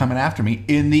crocodile coming after me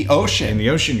in the ocean. In the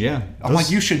ocean, yeah. I'm like,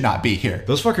 you should not be here.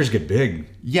 Those fuckers get big.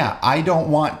 Yeah, I don't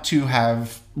want to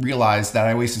have realized that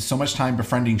I wasted so much time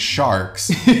befriending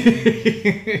sharks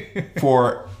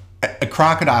for a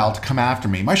crocodile to come after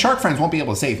me. My shark friends won't be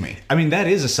able to save me. I mean, that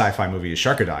is a sci-fi movie,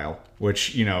 Sharkadile,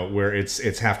 which, you know, where it's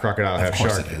half crocodile, half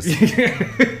shark. Of course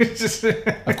it is.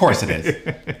 Of course it is.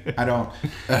 I don't...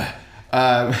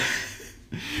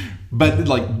 but,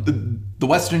 like, the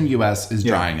western U.S. is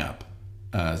drying up.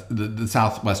 The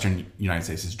southwestern United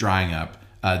States is drying up.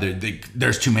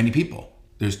 There's too many people.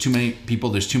 There's too many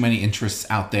people. There's too many interests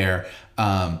out there.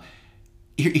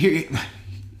 Here's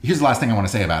the last thing I want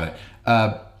to say about it.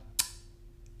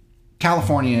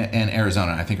 California and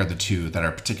Arizona, I think, are the two that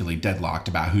are particularly deadlocked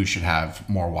about who should have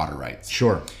more water rights.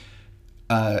 Sure.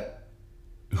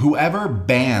 Whoever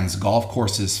bans golf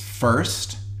courses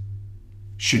first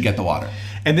should get the water.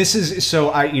 And this is so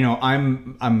I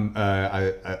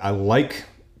like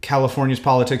California's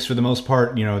politics for the most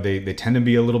part. You know, they tend to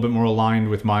be a little bit more aligned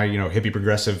with my, you know, hippie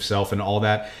progressive self and all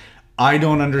that. I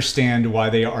don't understand why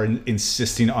they are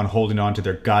insisting on holding on to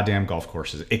their goddamn golf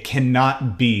courses. It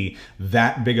cannot be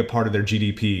that big a part of their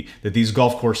GDP that these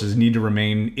golf courses need to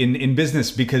remain in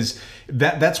business, because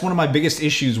that's one of my biggest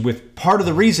issues with part of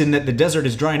the reason that the desert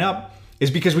is drying up is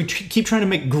because we keep trying to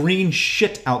make green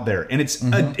shit out there. And it's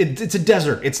it's a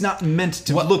desert. It's not meant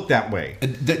to look that way.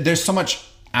 There's so much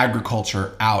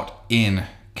agriculture out in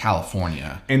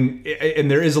California. And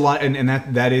there is a lot, and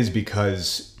that is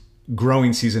because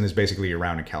growing season is basically year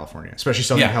round in California, especially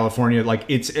Southern California. Like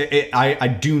I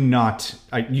do not,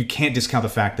 you can't discount the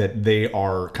fact that they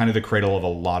are kind of the cradle of a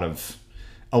lot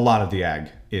of the ag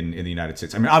in the United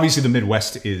States. I mean, obviously the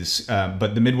Midwest is,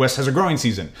 but the Midwest has a growing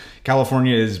season.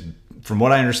 California is, from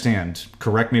what I understand,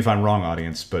 correct me if I'm wrong,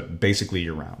 audience, but basically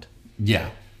year round. Yeah.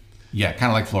 Yeah.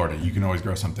 Kind of like Florida. You can always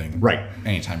grow something right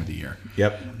any time of the year.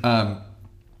 Yep.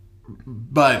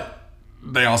 But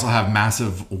they also have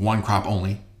massive one crop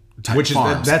only type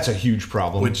farms, that's a huge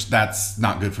problem. Which that's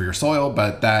not good for your soil,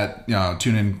 but that, you know,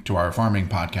 tune in to our farming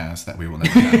podcast that we will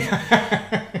never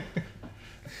have.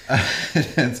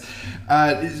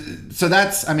 So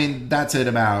that's it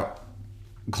about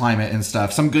climate and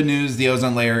stuff. Some good news: the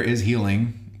ozone layer is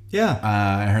healing. Yeah,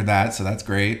 I heard that, so that's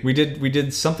great. We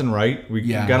did something right. We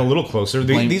got a little closer.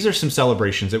 These are some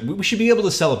celebrations that we should be able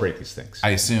to celebrate these things. I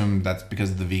assume that's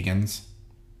because of the vegans.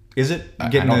 Is it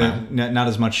getting not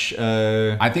as much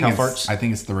I think farts?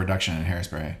 It's the reduction in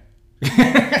hairspray.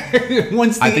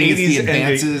 Once the I think 80s it's the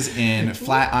advances in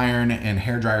flat iron and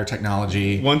hairdryer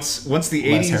technology. Once the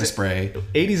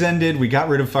 80s ended, we got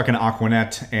rid of fucking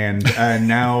Aquanet, and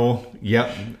now,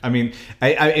 yep. I mean,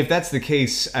 if that's the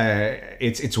case,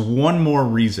 it's one more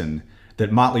reason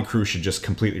that Motley Crue should just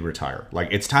completely retire. Like,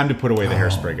 it's time to put away the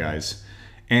hairspray, guys.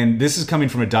 And this is coming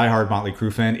from a diehard Motley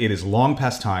Crue fan. It is long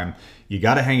past time. You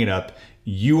got to hang it up.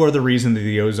 You are the reason that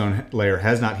the ozone layer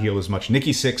has not healed as much.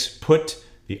 Nikki Sixx, put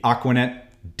the Aquanet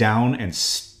down and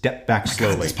step back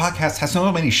slowly. God, this podcast has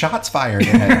so many shots fired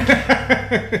in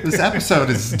it. This episode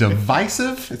is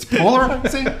divisive. It's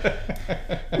polarizing.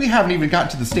 We haven't even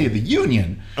gotten to the State of the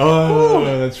Union. Oh,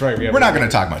 that's right. We're not going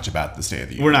to talk much about the State of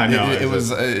the Union. We're not. No, it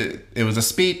was a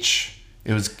speech.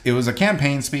 It was a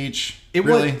campaign speech.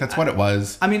 That's what it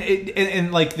was. I mean,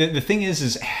 and like the thing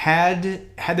is had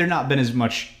there not been as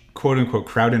much quote unquote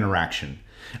crowd interaction,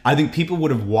 I think people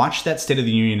would have watched that State of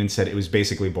the Union and said it was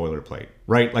basically boilerplate,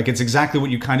 right? Like, it's exactly what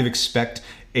you kind of expect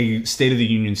a State of the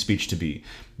Union speech to be.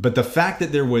 But the fact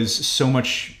that there was so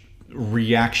much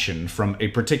reaction from a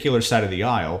particular side of the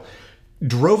aisle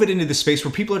drove it into the space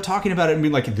where people are talking about it and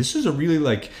being like, this is a really,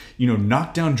 like, you know,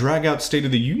 knockdown, drag out State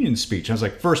of the Union speech. I was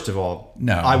like, first of all,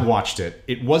 no, I watched it.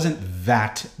 It wasn't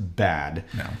that bad.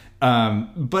 No.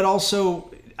 But also,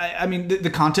 I mean, the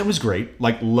content was great.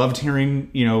 Like, loved hearing,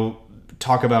 you know,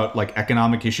 talk about like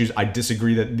economic issues. I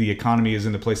disagree that the economy is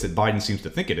in the place that Biden seems to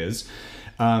think it is.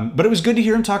 But it was good to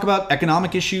hear him talk about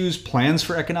economic issues, plans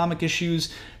for economic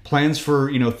issues, plans for,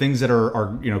 you know, things that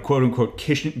are you know, quote unquote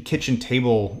kitchen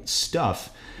table stuff.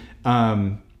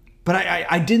 But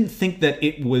I didn't think that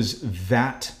it was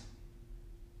that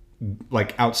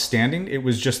like outstanding. It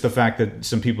was just the fact that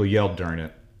some people yelled during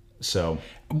it. So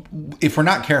if we're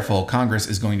not careful, Congress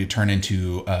is going to turn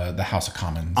into the House of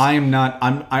Commons.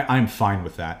 I'm fine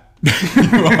with that.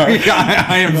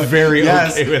 I am very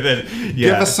okay with it.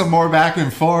 Yeah. Give us some more back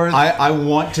and forth. I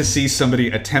want to see somebody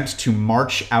attempt to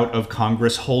march out of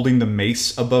Congress holding the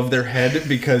mace above their head,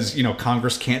 because, you know,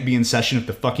 Congress can't be in session if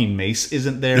the fucking mace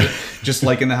isn't there, just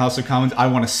like in the House of Commons. I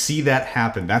want to see that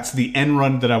happen. That's the end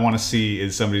run that I want to see,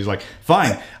 is somebody's like,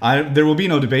 fine, there will be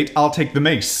no debate. I'll take the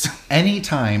mace.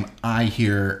 Anytime I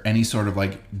hear any sort of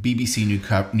like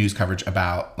BBC news coverage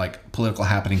about like political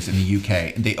happenings in the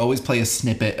UK. They always play a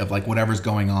snippet of like whatever's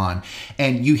going on.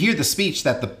 And you hear the speech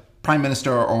that the prime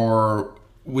minister or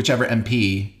whichever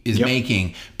MP is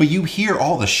making, but you hear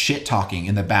all the shit talking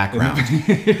in the background,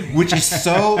 which is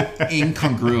so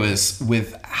incongruous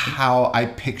with how I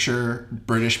picture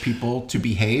British people to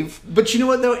behave. But you know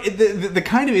what though, the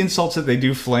kind of insults that they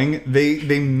do fling,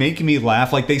 they make me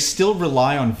laugh. Like they still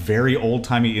rely on very old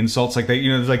timey insults, like they,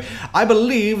 you know, it's like, I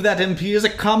believe that MP is a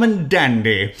common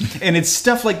dandy, and it's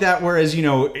stuff like that. Whereas, you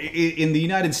know, in the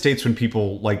United States, when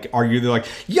people like argue, they're like,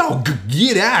 yo,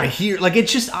 get out of here. Like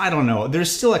it's just, I don't know.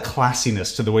 There's still a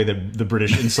classiness to the way that the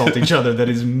British insult each other that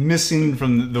is missing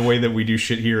from the way that we do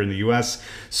shit here in the US.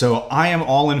 So I am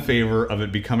all in favor of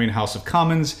it becoming House of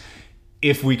Commons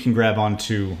if we can grab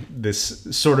onto this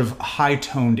sort of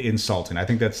high-toned insulting. I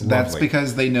think that's lovely. That's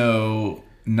because they know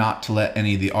not to let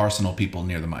any of the Arsenal people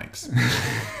near the mics.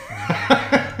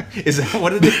 Is that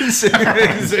what it is?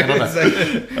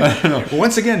 I don't know.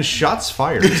 Once again, shots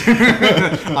fired.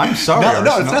 I'm sorry, No,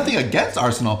 Arsenal. it's nothing against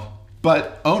Arsenal.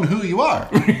 But own who you are.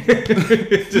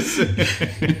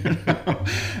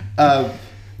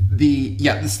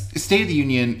 The State of the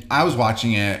Union, I was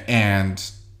watching it, and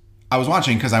I was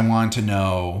watching because I wanted to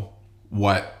know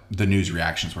what the news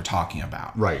reactions were talking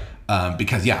about. Right.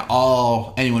 Because,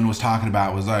 all anyone was talking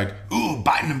about was like, ooh,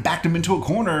 Biden backed him into a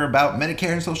corner about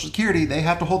Medicare and Social Security. They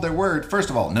have to hold their word.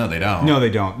 First of all, no, they don't. No, they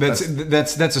don't. That's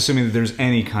assuming that there's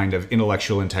any kind of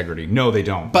intellectual integrity. No, they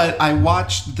don't. But I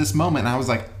watched this moment, and I was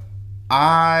like,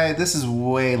 this is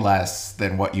way less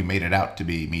than what you made it out to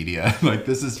be, media. Like,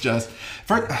 this is just...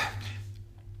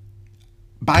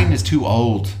 Biden is too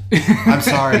old. I'm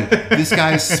sorry. This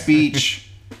guy's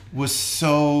speech was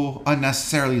so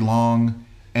unnecessarily long,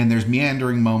 and there's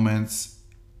meandering moments,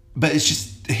 but it's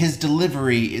just his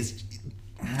delivery is...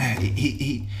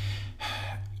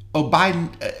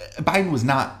 Biden was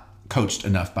not coached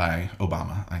enough by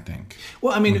Obama, I think.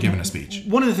 Well, I mean, when giving a speech.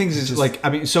 One of the things is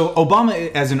so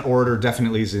Obama as an orator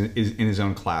definitely is in his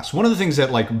own class. One of the things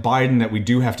that like Biden that we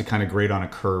do have to kind of grade on a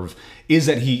curve is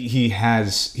that he's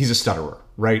a stutterer,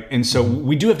 right? And so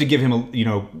we do have to give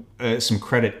him some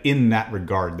credit in that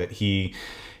regard, that he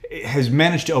has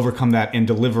managed to overcome that and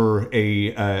deliver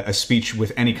a speech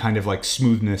with any kind of like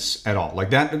smoothness at all. Like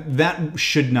that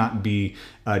should not be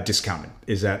discounted.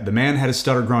 Is that the man had a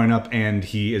stutter growing up, and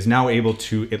he is now able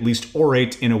to at least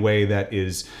orate in a way that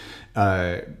is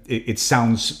it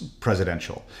sounds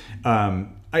presidential.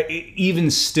 Even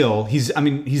still, he's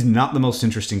not the most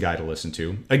interesting guy to listen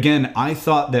to. Again, I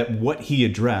thought that what he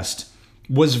addressed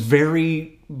was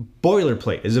very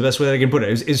boilerplate, is the best way that I can put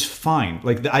it. Is fine.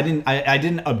 Like I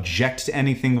didn't object to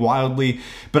anything wildly,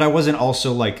 but I wasn't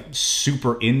also like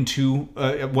super into.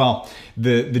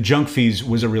 The junk fees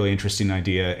was a really interesting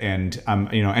idea, and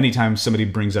anytime somebody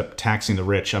brings up taxing the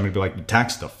rich, I'm gonna be like,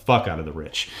 tax the fuck out of the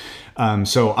rich.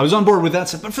 So I was on board with that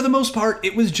stuff, but for the most part,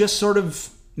 it was just sort of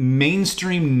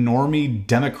mainstream normie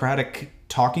Democratic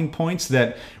talking points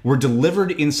that were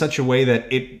delivered in such a way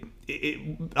that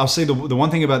I'll say the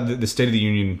one thing about the State of the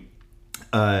Union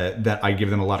that I give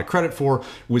them a lot of credit for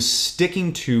was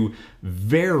sticking to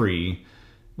very,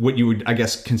 what you would, I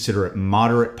guess, consider it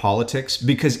moderate politics,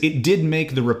 because it did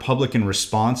make the Republican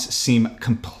response seem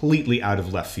completely out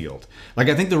of left field. Like,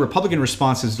 I think the Republican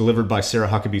response as delivered by Sarah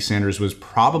Huckabee Sanders was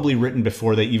probably written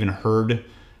before they even heard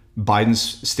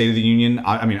Biden's State of the Union.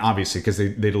 I mean, obviously, because they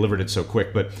delivered it so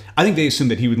quick, but I think they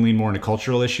assumed that he would lean more into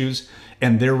cultural issues,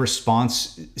 and their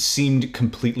response seemed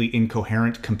completely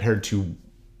incoherent compared to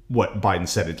what Biden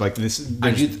said. It like this.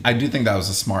 I do think that was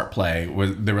a smart play.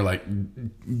 They were like,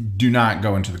 do not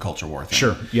go into the culture war thing.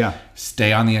 Sure, yeah.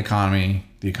 Stay on the economy.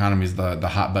 The economy is the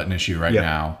hot button issue right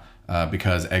now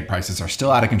because egg prices are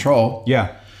still out of control.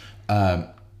 Yeah.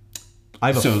 I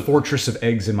have a fortress of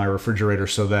eggs in my refrigerator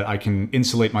so that I can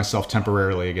insulate myself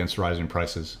temporarily against rising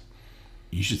prices.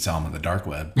 You should sell them on the dark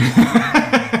web.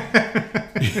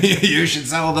 You should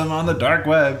sell them on the dark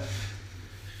web.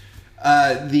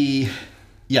 The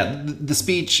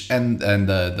speech and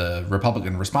the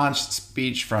Republican response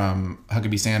speech from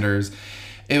Huckabee Sanders,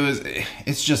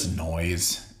 it's just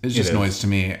noise. It's just noise to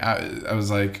me. I was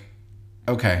like,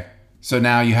 okay. So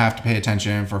now you have to pay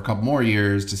attention for a couple more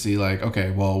years to see, like, okay,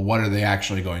 well, what are they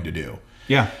actually going to do?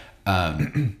 Yeah.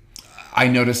 I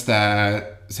noticed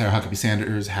that Sarah Huckabee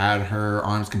Sanders had her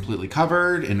arms completely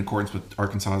covered in accordance with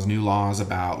Arkansas's new laws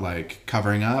about, like,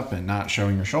 covering up and not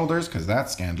showing your shoulders, because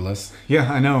that's scandalous.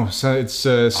 Yeah, I know. So it's...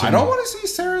 I don't want to see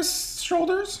Sarah's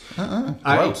shoulders.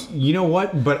 Gross. You know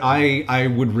what? But I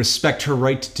would respect her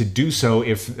right to do so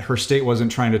if her state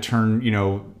wasn't trying to turn,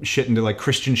 shit into, like,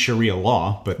 Christian Sharia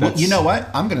law. But that's... Well, you know what?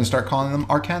 I'm going to start calling them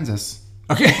Arkansas.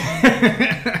 Okay.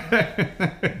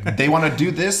 They want to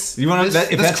do this. You want to?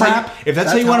 If that's crap. If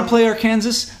that's how you want to play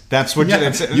Arkansas, that's what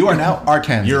you are now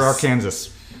Arkansas. You're Arkansas.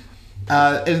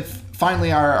 And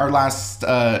finally, our last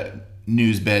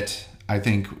news bit I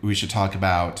think we should talk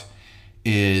about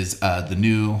is the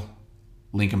new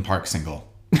Linkin Park single.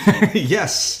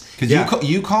 Yes. Because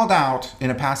you called out in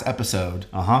a past episode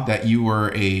that you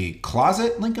were a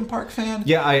closet Linkin Park fan.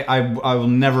 Yeah, I will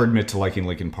never admit to liking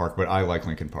Linkin Park, but I like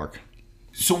Linkin Park.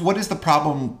 So what is the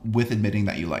problem with admitting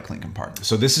that you like Linkin Park?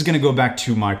 So this is going to go back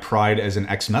to my pride as an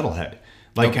ex-metalhead.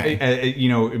 Like, you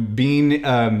know, being,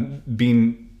 I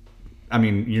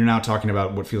mean, you're now talking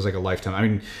about what feels like a lifetime. I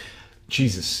mean,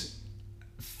 Jesus.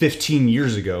 15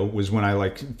 years ago was when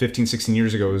I 16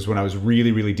 years ago was when I was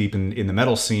really, really deep in the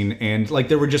metal scene. And like,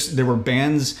 there were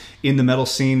bands in the metal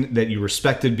scene that you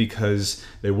respected because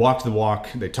they walked the walk,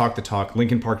 they talked the talk.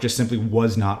 Linkin Park just simply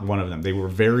was not one of them.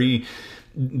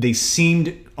 They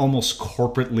seemed almost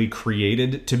corporately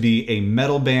created to be a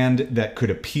metal band that could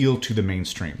appeal to the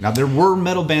mainstream. Now, there were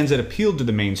metal bands that appealed to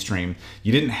the mainstream.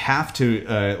 You didn't have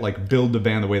to build the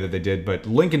band the way that they did, but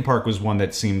Linkin Park was one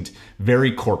that seemed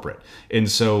very corporate. And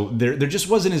so there just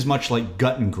wasn't as much like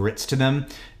gut and grits to them.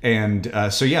 And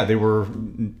so, yeah, they were,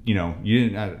 you know,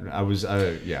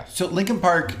 yeah. So Linkin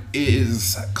Park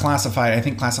is classified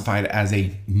as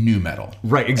a nu metal.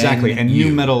 Right, exactly. And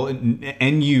new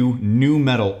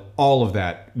metal, all of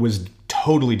that was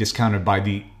totally discounted by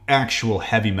the actual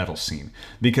heavy metal scene.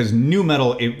 Because nu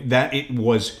metal, it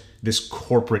was this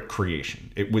corporate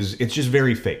creation. It's just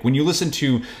very fake. When you listen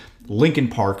to Linkin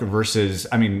Park versus,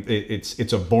 I mean,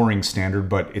 it's a boring standard,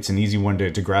 but it's an easy one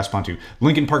to grasp onto.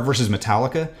 Linkin Park versus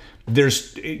Metallica,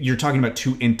 you're talking about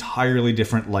two entirely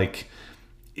different, like,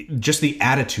 just the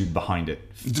attitude behind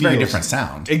it. It's a very different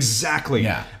sound. Exactly.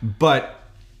 Yeah. But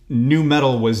nu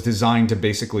metal was designed to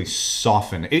basically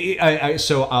soften. Here's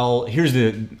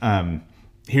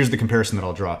the comparison that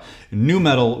I'll draw. Nu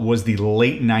metal was the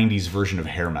late 90s version of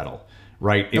hair metal.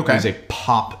 Right? It was a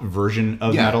pop version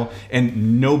of metal,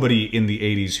 and nobody in the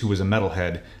 80s who was a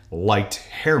metalhead liked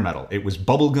hair metal. It was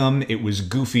bubblegum, it was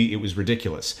goofy, it was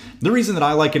ridiculous. The reason that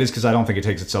I like it is because I don't think it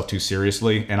takes itself too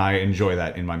seriously, and I enjoy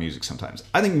that in my music sometimes.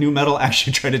 I think nu metal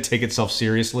actually tried to take itself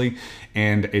seriously,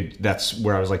 and that's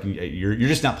where I was like, you're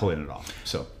just not pulling it off.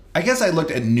 So I guess I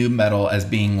looked at nu metal as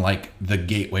being like the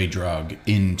gateway drug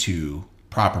into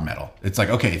proper metal. It's like,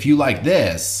 okay, if you like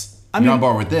this, you're on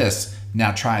board with this,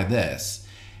 now try this.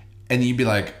 And you'd be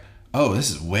like, oh,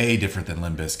 this is way different than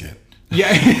Limp Bizkit. Yeah.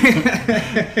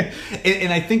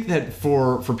 and I think that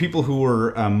for people who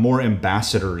were more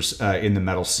ambassadors in the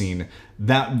metal scene,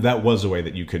 that was a way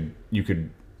that you could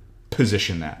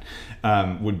position that.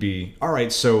 Would be, all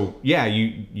right, so yeah,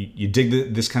 you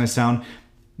dig this kind of sound.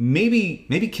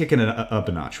 Maybe kicking it up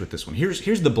a notch with this one.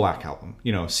 Here's the Black Album.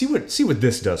 You know, see what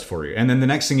this does for you. And then the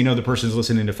next thing you know, the person's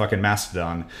listening to fucking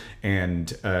Mastodon, and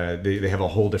they have a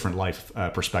whole different life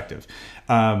perspective.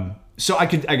 So I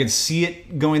could see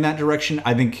it going that direction.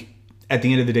 I think at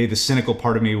the end of the day, the cynical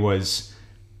part of me was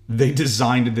they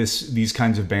designed these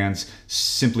kinds of bands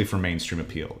simply for mainstream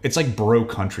appeal. It's like bro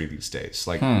country these days.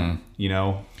 Like, you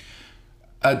know,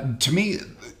 to me,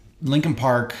 Linkin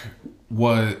Park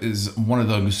is one of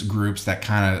those groups that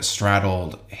kind of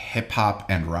straddled hip hop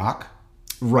and rock,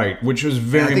 right? Which was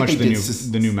very much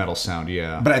the new metal sound,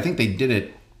 yeah. But I think they did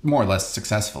it more or less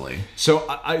successfully. So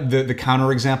the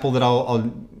counter example that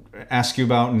I'll ask you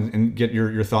about and get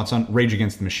your thoughts on: Rage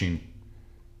Against the Machine.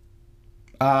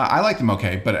 I like them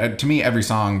okay, but to me, every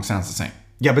song sounds the same.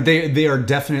 Yeah, but they are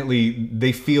definitely,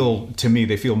 they feel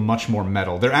much more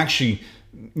metal. They're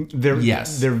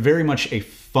very much a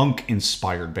funk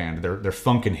inspired band. They're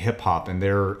funk and hip hop, and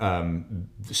they're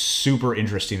super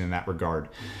interesting in that regard.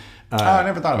 I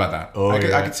never thought about that.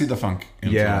 I could see the funk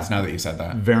influence now that you said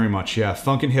that. Very much, yeah.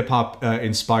 Funk and hip hop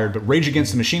inspired, but Rage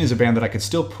Against the Machine is a band that I could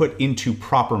still put into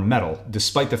proper metal,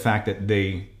 despite the fact that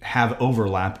they have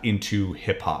overlap into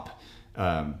hip hop,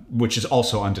 which is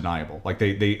also undeniable. Like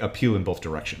they appeal in both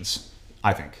directions,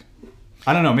 I think.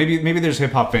 I don't know. Maybe there's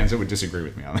hip hop fans that would disagree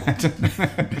with me on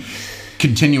that.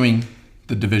 Continuing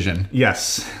the division,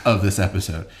 yes, of this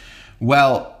episode.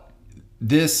 Well,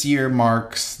 this year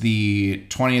marks the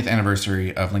 20th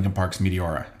anniversary of Linkin Park's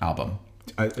Meteora album.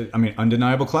 I mean,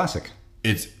 undeniable classic.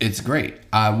 It's great.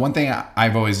 One thing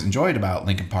I've always enjoyed about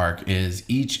Linkin Park is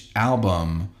each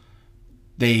album,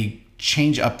 they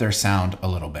change up their sound a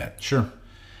little bit. Sure.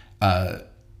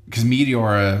 Because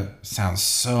Meteora sounds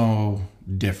so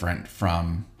different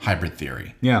from Hybrid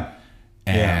Theory. Yeah.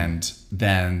 And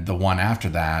then the one after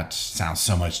that sounds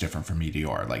so much different from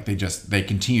Meteor. Like they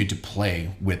continue to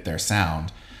play with their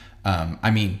sound.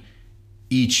 I mean,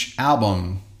 each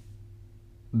album,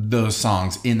 those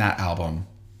songs in that album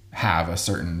have a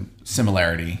certain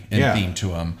similarity and theme to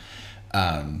them.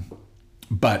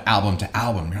 But album to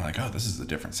album, you're like, oh, this is a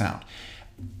different sound.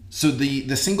 So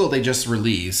the single they just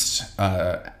released,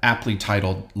 aptly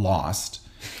titled "Lost,"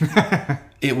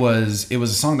 it was a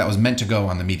song that was meant to go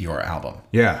on the Meteor album.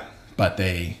 Yeah, but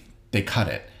they cut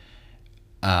it.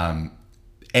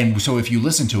 And so if you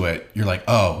listen to it, you're like,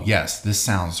 oh yes, this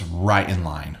sounds right in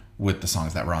line with the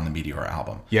songs that were on the Meteor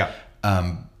album. Yeah.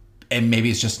 And maybe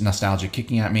it's just nostalgia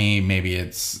kicking at me. Maybe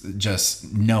it's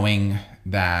just knowing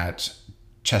that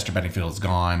Chester Benningfield is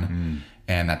gone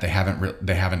and that they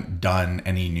haven't done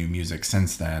any new music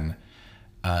since then.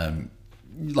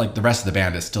 Like the rest of the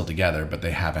band is still together, but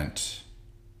they haven't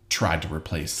tried to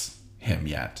replace him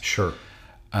yet. Sure.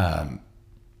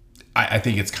 I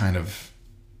think it's kind of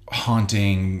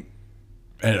haunting,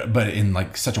 but in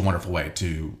like such a wonderful way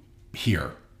to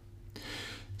hear.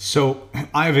 So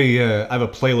I have a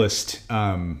playlist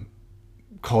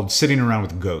called "Sitting Around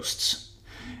with Ghosts,"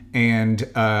 and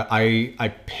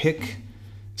I pick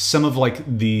some of like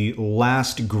the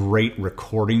last great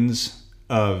recordings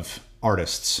of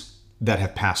artists that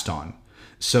have passed on.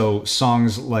 So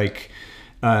songs like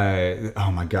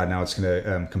oh my God, now it's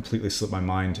gonna completely slip my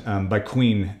mind. By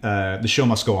Queen, "The Show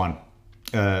Must Go On,"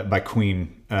 by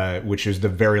Queen, which is the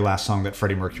very last song that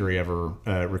Freddie Mercury ever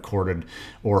recorded,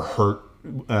 or "Hurt,"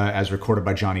 as recorded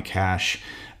by Johnny Cash.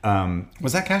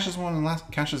 Was that Cash's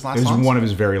Cash's last? It was songs? one of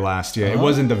his very last. Yeah, it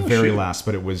wasn't the very last,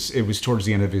 but it was towards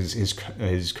the end of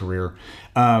his career.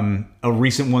 A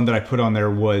recent one that I put on there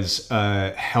was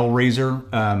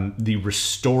Hellraiser, the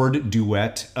restored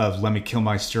duet of Lemmy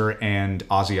Kilmister and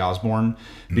Ozzy Osbourne,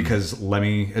 because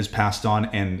Lemmy has passed on,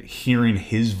 and hearing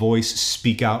his voice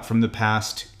speak out from the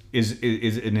past is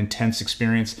an intense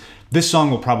experience. This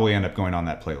song will probably end up going on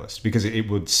that playlist because it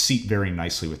would seat very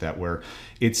nicely with that, where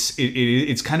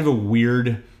it's kind of a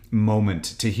weird moment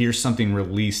to hear something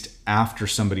released after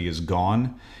somebody is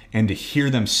gone and to hear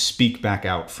them speak back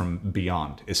out from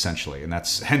beyond, essentially. And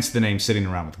that's hence the name "Sitting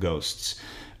Around with Ghosts."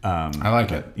 I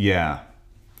like it. Yeah.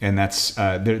 And that's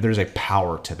there's a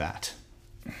power to that.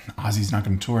 Ozzy's not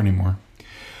going to tour anymore.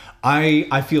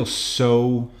 I feel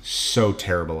so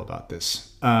terrible about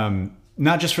this.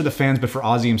 Not just for the fans, but for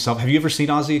Ozzy himself. Have you ever seen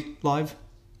Ozzy live?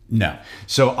 No.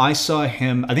 So I saw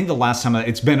him, I think the last time,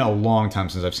 it's been a long time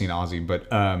since I've seen Ozzy, but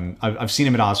I've seen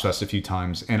him at Ozfest a few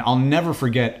times, and I'll never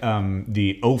forget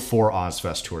the 04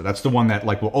 Ozfest tour. That's the one that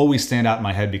like will always stand out in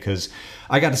my head because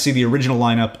I got to see the original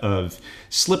lineup of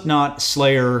Slipknot,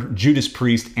 Slayer, Judas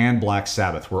Priest, and Black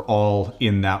Sabbath were all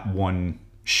in that one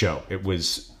show. It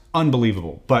was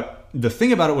unbelievable. But the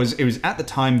thing about it was at the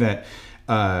time that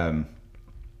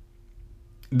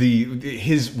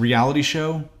his reality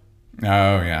show. Oh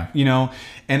yeah. You know,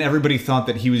 and everybody thought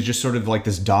that he was just sort of like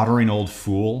this doddering old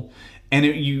fool. And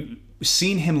you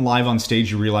seeing him live on stage,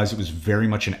 you realize it was very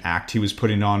much an act he was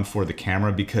putting on for the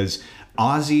camera, because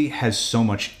Ozzy has so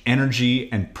much energy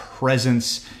and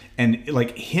presence, and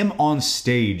like him on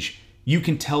stage, you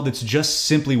can tell that's just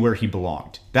simply where he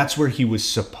belonged. That's where he was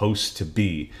supposed to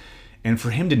be. And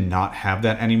for him to not have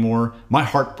that anymore, my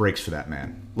heart breaks for that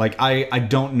man. Like I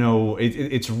don't know.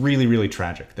 It's really, really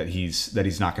tragic that he's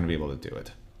not going to be able to do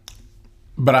it.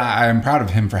 But I'm proud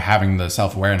of him for having the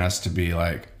self-awareness to be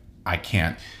like, I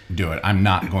can't do it. I'm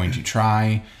not going to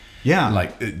try. Yeah.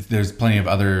 Like there's plenty of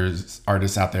other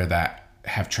artists out there that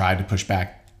have tried to push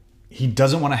back. He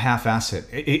doesn't want to half-ass it.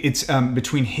 It's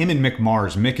between him and Mick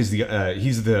Mars. Mick is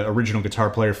he's the original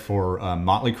guitar player for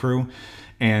Motley Crue.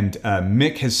 And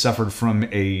Mick has suffered from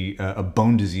a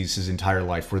bone disease his entire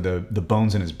life, where the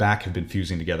bones in his back have been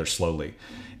fusing together slowly.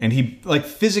 And he like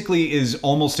physically is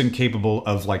almost incapable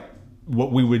of like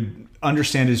what we would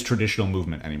understand as traditional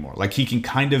movement anymore. Like he can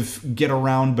kind of get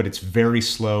around, but it's very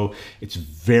slow. It's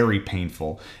very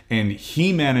painful. And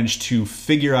he managed to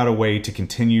figure out a way to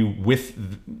continue with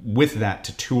that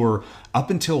to tour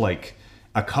up until like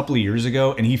a couple of years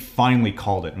ago. And he finally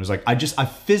called it and was like, I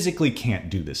physically can't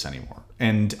do this anymore.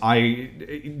 And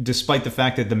despite the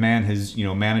fact that the man has,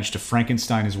 managed to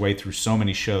Frankenstein his way through so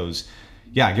many shows,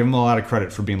 yeah, I give him a lot of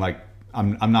credit for being like,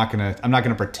 I'm not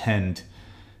gonna pretend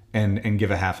and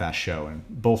give a half-ass show. And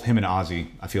both him and Ozzy,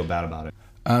 I feel bad about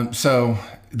it. So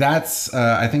that's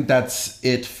I think that's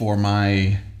it for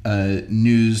my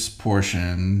news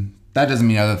portion. That doesn't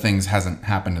mean other things hasn't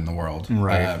happened in the world,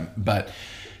 right? But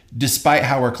despite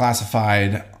how we're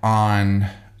classified on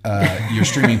your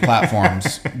streaming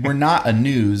platforms, we're not a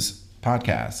news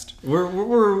podcast.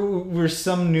 We're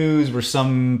some news, we're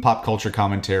some pop culture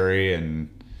commentary, and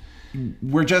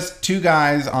we're just two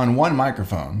guys on one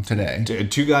microphone today.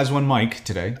 Two guys, one mic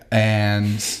today.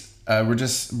 And we're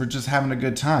just having a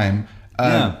good time.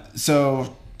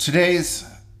 So today's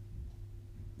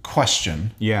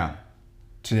question. Yeah.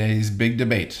 Today's big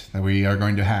debate that we are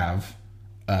going to have,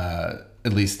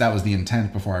 at least that was the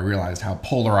intent before I realized how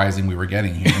polarizing we were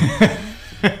getting here.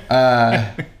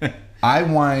 I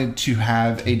wanted to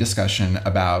have a discussion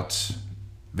about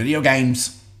video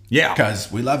games. Yeah.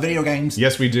 Because we love video games.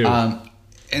 Yes, we do.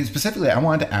 And specifically, I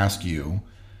wanted to ask you,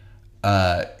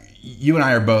 you and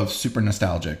I are both super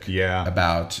nostalgic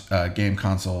about game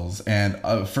consoles. And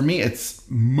for me, it's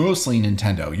mostly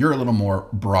Nintendo. You're a little more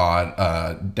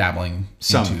broad, dabbling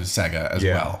into Sega as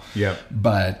well. Yeah.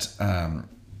 But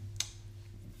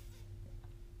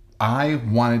I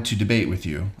wanted to debate with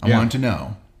you. I wanted to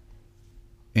know,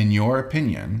 in your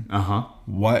opinion,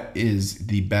 what is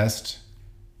the best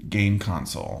game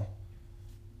console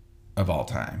of all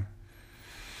time?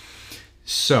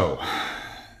 So,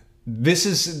 this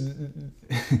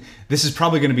is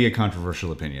probably going to be a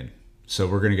controversial opinion. So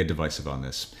we're going to get divisive on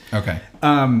this. Okay.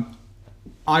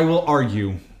 I will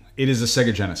argue it is a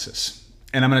Sega Genesis,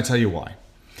 and I'm going to tell you why.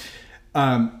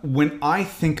 When I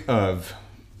think of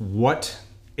what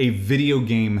a video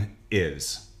game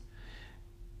is,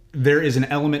 there is an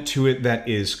element to it that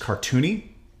is cartoony.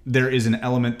 There is an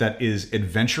element that is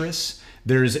adventurous.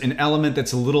 There's an element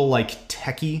that's a little like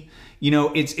techie. You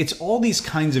know, it's all these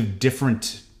kinds of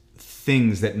different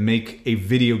things that make a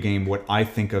video game what I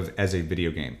think of as a video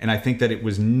game. And I think that it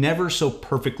was never so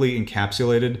perfectly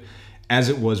encapsulated as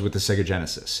it was with the Sega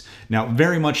Genesis. Now,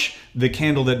 very much the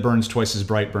candle that burns twice as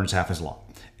bright burns half as long.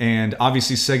 And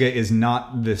obviously Sega is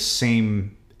not the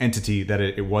same entity that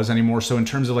it was anymore. So in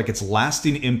terms of like its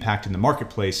lasting impact in the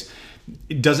marketplace,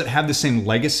 does it have the same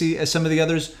legacy as some of the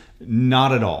others?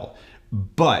 Not at all.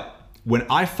 But when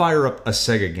I fire up a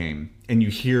Sega game and you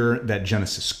hear that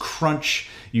Genesis crunch,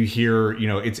 you hear,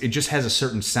 it just has a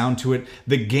certain sound to it.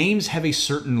 The games have a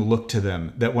certain look to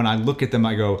them that when I look at them,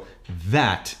 I go,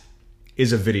 that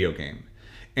is a video game.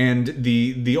 And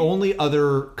the only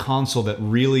other console that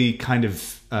really kind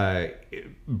of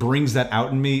brings that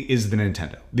out in me is the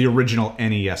Nintendo, the original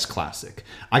NES classic.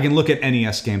 I can look at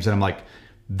NES games and I'm like,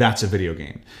 that's a video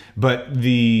game. But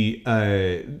the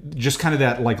just kind of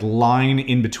that like line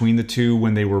in between the two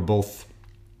when they were both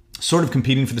sort of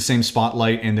competing for the same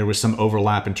spotlight and there was some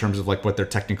overlap in terms of like what their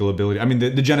technical ability. I mean,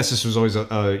 the Genesis was always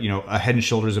a head and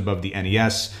shoulders above the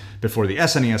NES before the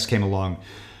SNES came along.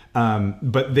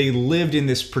 But they lived in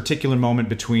this particular moment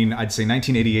between, I'd say,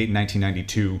 1988 and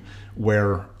 1992,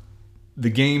 where the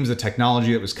games, the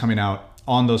technology that was coming out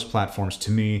on those platforms,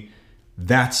 to me,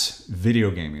 that's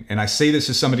video gaming. And I say this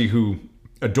as somebody who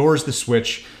adores the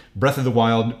Switch. Breath of the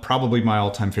Wild, probably my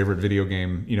all-time favorite video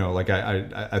game.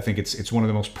 I think it's one of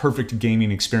the most perfect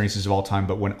gaming experiences of all time.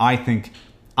 But when I think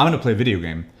I'm going to play a video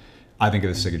game, I think of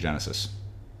the Sega Genesis.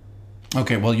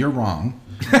 Okay, well, you're wrong.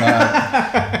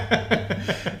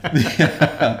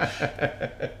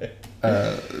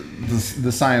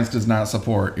 The science does not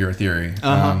support your theory.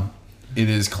 It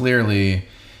is clearly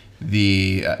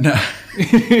the... no.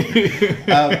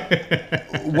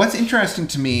 What's interesting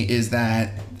to me is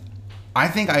that I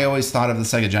think I always thought of the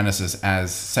Sega Genesis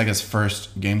as Sega's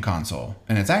first game console,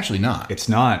 and it's actually not. It's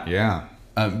not, yeah.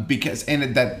 Because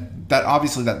that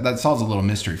obviously that solves a little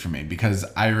mystery for me, because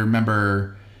I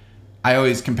remember I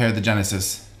always compared the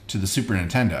Genesis to the Super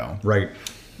Nintendo. Right.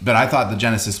 But I thought the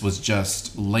Genesis was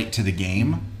just late to the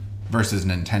game versus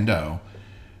Nintendo.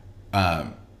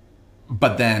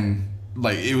 But then,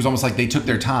 like, it was almost like they took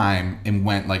their time and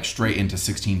went like straight into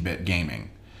 16-bit gaming.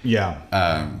 Yeah.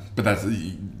 But that's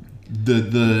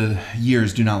the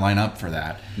years do not line up for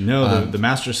that. No, the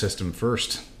Master System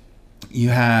first. You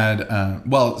had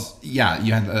you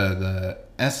had the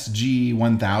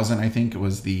SG-1000. I think it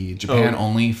was the Japan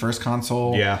only first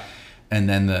console. Yeah. And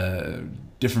then the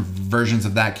different versions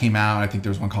of that came out. I think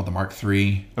there was one called the Mark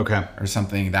III. Okay. Or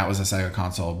something. That was a Sega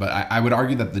console. But I would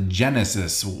argue that the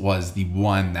Genesis was the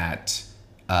one that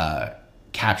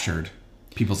captured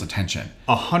people's attention.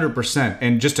 100%.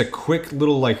 And just a quick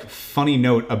little like funny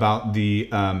note about the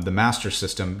Master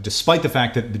System. Despite the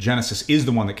fact that the Genesis is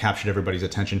the one that captured everybody's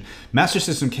attention, Master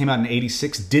System came out in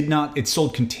 '86. It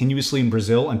sold continuously in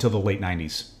Brazil until the late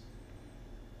 '90s.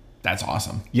 That's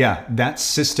awesome. Yeah, that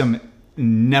system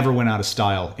never went out of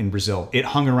style in Brazil. It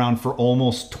hung around for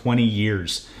almost 20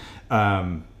 years.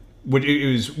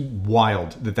 It was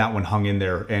wild that one hung in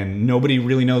there, and nobody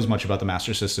really knows much about the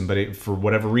Master System. But for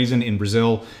whatever reason, in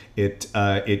Brazil, it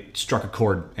struck a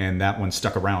chord, and that one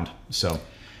stuck around. So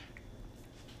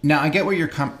now I get where you're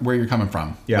coming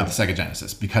from with the Sega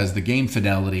Genesis, because the game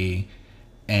fidelity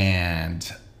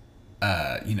and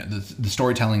the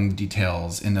storytelling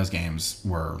details in those games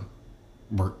were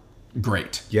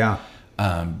great. Yeah.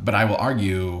 But I will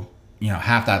argue,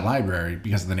 half that library,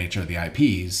 because of the nature of the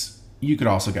IPs, you could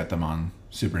also get them on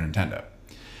Super Nintendo.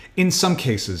 In some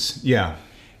cases, yeah.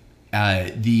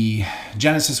 The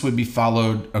Genesis would be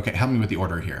followed. Okay, help me with the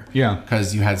order here. Yeah.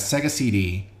 Because you had Sega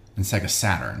CD and Sega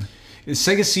Saturn.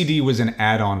 Sega CD was an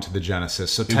add-on to the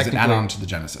Genesis. So It was an add-on to the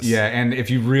Genesis. Yeah, and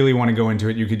if you really want to go into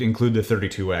it, you could include the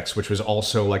 32X, which was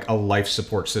also like a life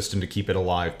support system to keep it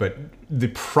alive. But the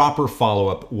proper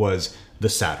follow-up was the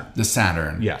Saturn. The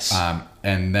Saturn. Yes.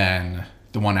 And then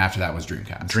the one after that was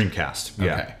Dreamcast. Dreamcast,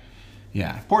 yeah. Okay.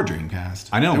 Yeah, poor Dreamcast.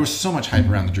 I know. There was so much hype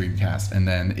around the Dreamcast, and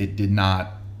then it did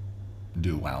not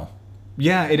do well.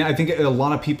 Yeah, and I think a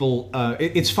lot of people...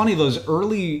 it's funny, those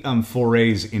early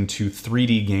forays into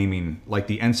 3D gaming, like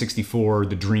the N64,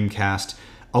 the Dreamcast,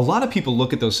 a lot of people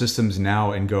look at those systems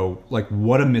now and go, like,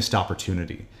 what a missed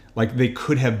opportunity. Like, they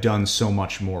could have done so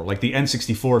much more. Like, the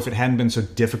N64, if it hadn't been so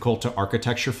difficult to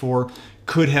architecture for,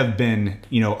 could have been,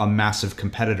 a massive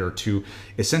competitor to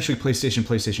essentially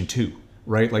PlayStation 2.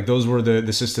 Right, like those were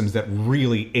the systems that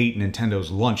really ate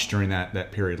Nintendo's lunch during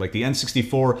that period. Like the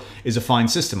N64 is a fine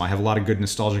system. I have a lot of good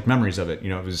nostalgic memories of it.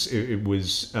 It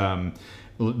was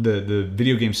the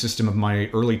video game system of my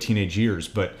early teenage years.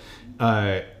 But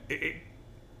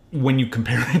when you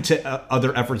compare it to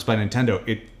other efforts by Nintendo,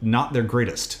 it's not their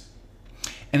greatest.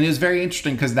 And it was very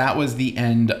interesting because that was the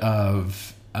end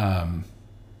of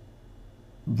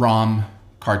ROM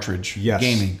cartridge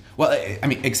gaming. Well, I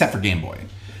mean, except for Game Boy.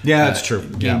 Yeah, that's true.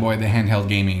 Game Boy, the handheld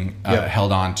gaming,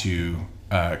 held on to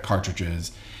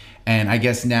cartridges. And I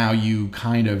guess now you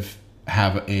kind of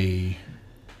have a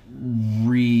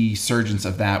resurgence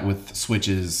of that with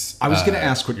Switches. I was going to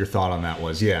ask what your thought on that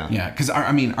was, yeah. Yeah, because,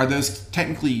 are those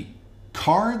technically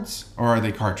cards or are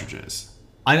they cartridges?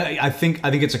 I think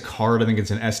it's a card. I think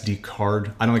it's an SD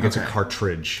card. I don't think it's a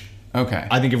cartridge. Okay.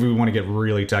 I think if we want to get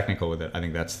really technical with it, I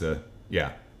think that's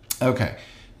yeah. Okay.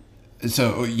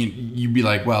 So you'd be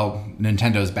like, well,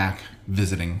 Nintendo's back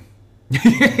visiting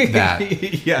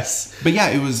that. Yes. But yeah,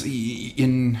 it was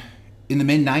in the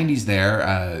mid-90s there.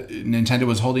 Nintendo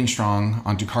was holding strong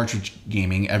onto cartridge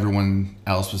gaming. Everyone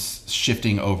else was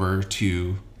shifting over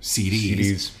to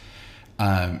CDs.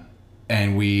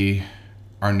 And we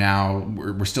are now,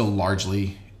 we're still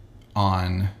largely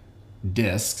on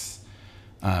discs.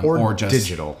 Or just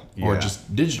digital. Or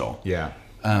just digital. Yeah.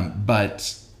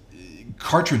 But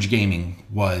cartridge gaming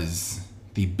was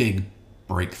the big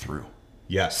breakthrough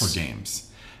for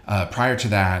games. Prior to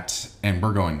that, and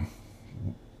we're going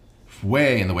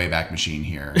way in the Wayback Machine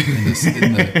here, in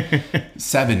the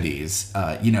 70s,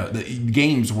 the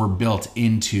games were built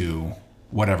into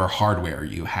whatever hardware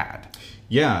you had.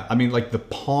 Yeah, I mean, like the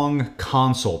Pong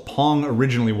console. Pong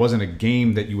originally wasn't a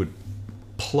game that you would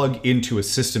plug into a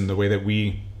system the way that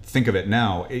we think of it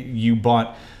now. You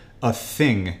bought a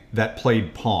thing that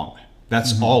played Pong.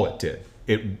 That's all it did.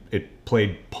 It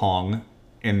played Pong,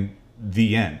 and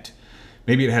the end.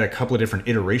 Maybe it had a couple of different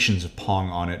iterations of Pong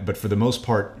on it, but for the most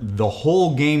part, the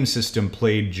whole game system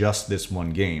played just this one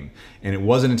game. And it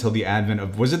wasn't until the advent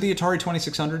of... Was it the Atari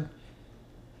 2600?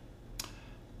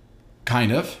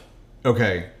 Kind of.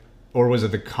 Okay. Or was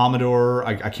it the Commodore?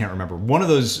 I can't remember. One of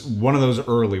those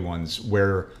early ones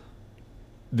where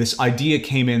this idea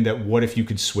came in that what if you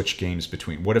could switch games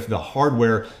between? What if the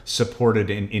hardware supported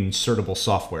an insertable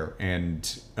software? And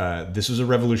this was a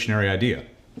revolutionary idea.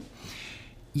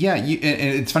 Yeah, and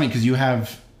it's funny because you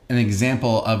have an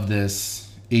example of this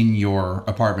in your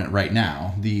apartment right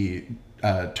now. The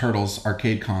Turtles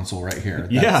arcade console right here.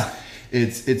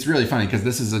 It's really funny because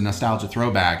this is a nostalgia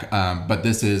throwback, but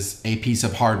this is a piece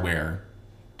of hardware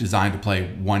designed to play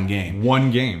one game. One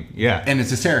game, yeah. And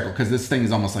it's hysterical because this thing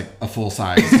is almost like a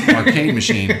full-size arcade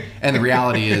machine. And the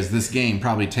reality is this game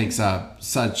probably takes up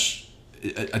such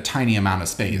a tiny amount of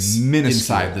space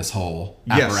inside this whole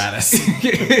apparatus. Yes.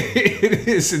 It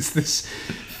is. It's this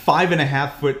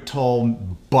 5.5 foot tall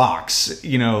box,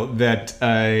 that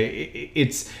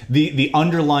it's the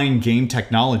underlying game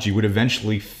technology would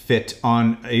eventually fit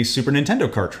on a Super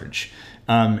Nintendo cartridge.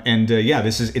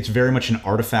 It's very much an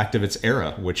artifact of its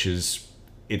era, which is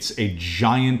it's a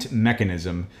giant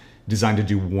mechanism designed to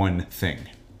do one thing.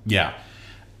 Yeah.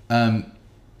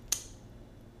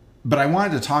 But I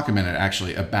wanted to talk a minute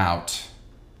actually about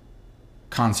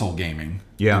console gaming,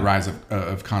 the rise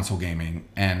of console gaming,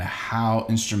 and how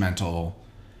instrumental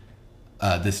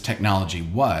this technology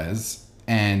was,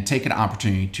 and take an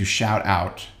opportunity to shout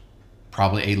out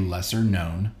probably a lesser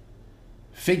known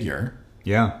figure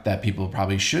that people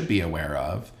probably should be aware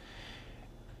of.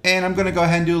 And I'm going to go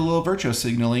ahead and do a little virtue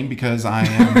signaling because I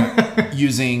am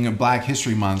using Black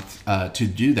History Month to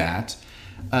do that.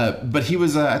 But he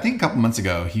was, I think a couple months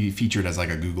ago, he featured as like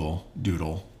a Google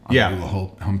Doodle on the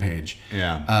Google homepage.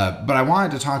 Yeah. But I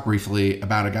wanted to talk briefly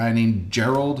about a guy named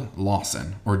Gerald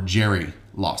Lawson, or Jerry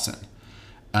Lawson.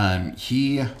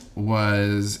 He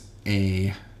was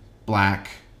a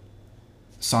black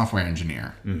software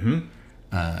engineer,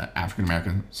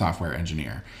 African-American software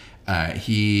engineer.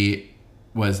 He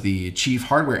was the chief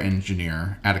hardware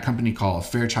engineer at a company called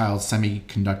Fairchild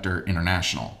Semiconductor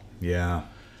International. Yeah.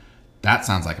 That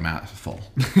sounds like a mouthful.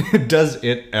 Does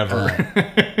it ever?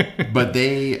 But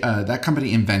they that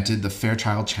company invented the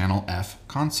Fairchild Channel F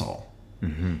console.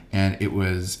 And it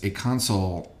was a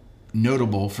console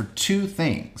notable for two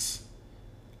things.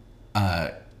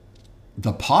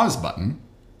 The pause button.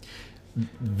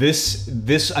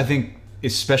 This I think,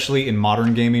 especially in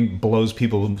modern gaming, blows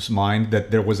people's mind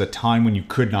that there was a time when you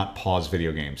could not pause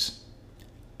video games.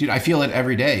 Dude, I feel it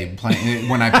every day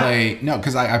when I play. No,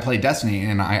 because I play Destiny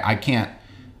and I can't.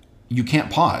 You can't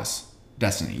pause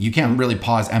Destiny. You can't really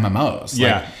pause MMOs.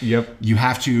 Yeah. Yep. You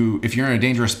have to, if you're in a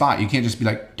dangerous spot, you can't just be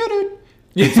like, doo-doo.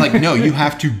 It's like, no, you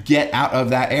have to get out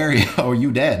of that area or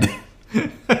you dead.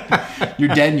 You're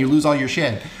dead and you lose all your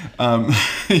shit.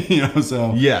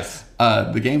 So yes,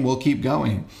 the game will keep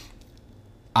going.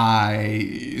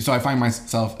 I find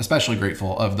myself especially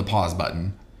grateful of the pause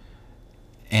button,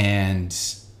 and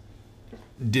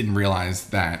didn't realize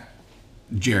that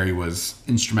Jerry was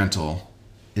instrumental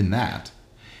in that.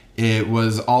 It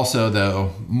was also,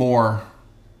 though, more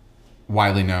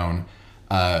widely known,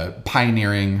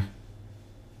 pioneering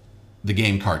the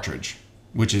game cartridge,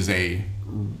 which is a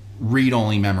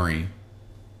read-only memory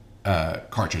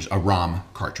cartridge, a ROM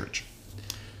cartridge,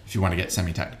 if you want to get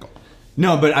semi-technical.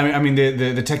 No, but I mean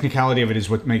the technicality of it is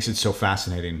what makes it so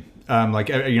fascinating.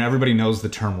 Everybody knows the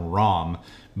term ROM,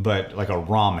 but like a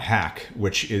ROM hack,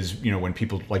 which is, when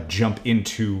people like jump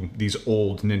into these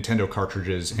old Nintendo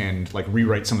cartridges and like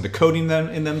rewrite some of the coding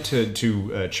in them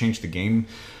to change the game.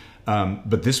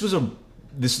 But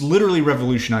this literally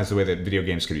revolutionized the way that video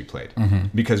games could be played.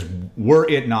 Because were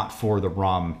it not for the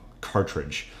ROM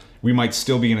cartridge, we might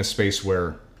still be in a space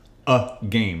where a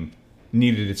game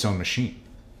needed its own machine.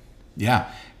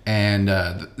 Yeah. And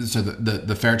so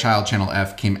the Fairchild Channel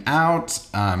F came out.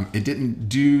 It didn't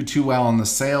do too well on the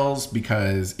sales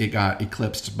because it got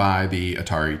eclipsed by the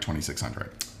Atari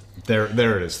 2600.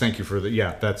 There it is. Thank you for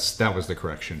that was the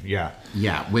correction. Yeah.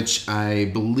 Yeah, which I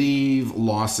believe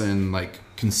Lawson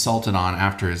consulted on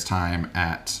after his time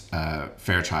at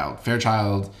Fairchild.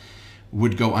 Fairchild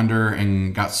would go under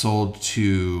and got sold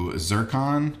to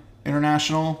Zircon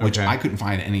International, which I couldn't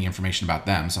find any information about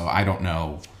them, so I don't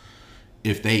know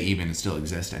if they even still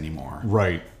exist anymore.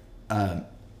 Right.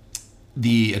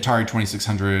 The Atari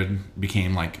 2600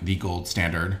 became the gold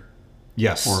standard.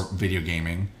 Yes. For video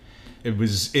gaming. It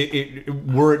was.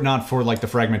 Were it not for the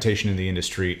fragmentation in the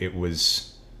industry, it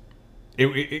was.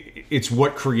 It's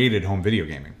what created home video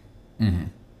gaming,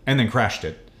 and then crashed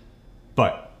it.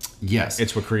 But yes,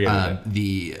 it's what created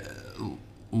it.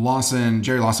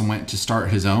 Jerry Lawson went to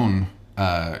start his own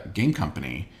game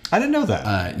company. I didn't know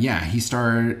that. He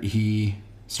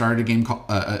started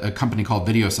a company called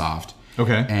Videosoft.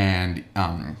 Okay. And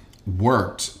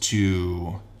worked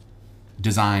to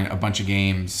design a bunch of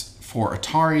games for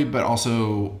Atari, but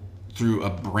also through a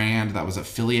brand that was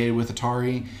affiliated with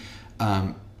Atari.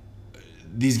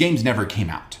 These games never came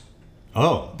out.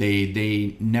 Oh.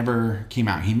 They never came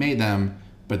out. He made them,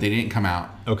 but they didn't come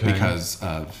out because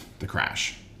of the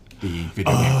crash. The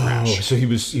video game crash. So he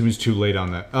was too late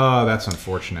on that. Oh, that's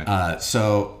unfortunate.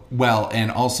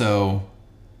 And also,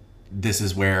 this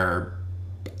is where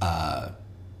the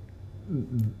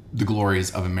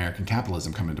glories of American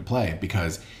capitalism come into play,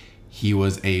 because he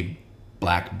was a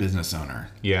black business owner.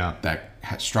 Yeah. That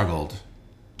had struggled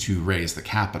to raise the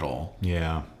capital.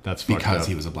 Yeah, that's because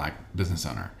he was a black business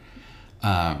owner.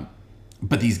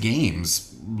 But these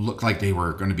games looked like they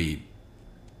were going to be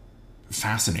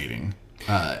fascinating.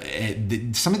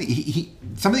 Some of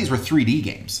these were 3D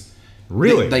games.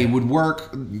 Really? They would work.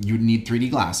 You'd need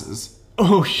 3D glasses.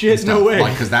 Oh shit! No way.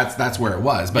 Because that's where it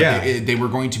was. But they were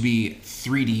going to be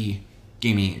 3D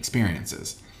gaming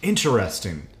experiences.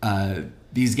 Interesting.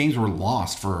 These games were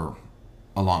lost for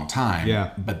a long time.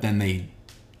 Yeah. But then they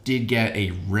did get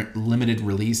a limited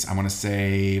release. I want to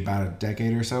say about a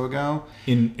decade or so ago.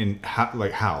 In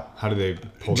how? How did they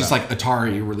pull just that?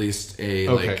 Atari released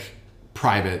a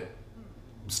private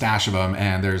stash of them,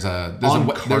 and there's a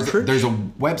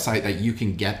website that you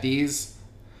can get these.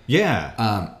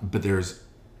 Yeah. But there's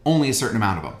only a certain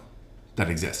amount of them that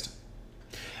exist.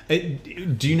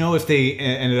 Do you know if they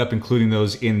ended up including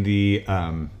those in the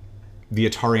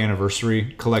Atari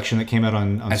Anniversary collection that came out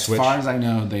on Switch? As far as I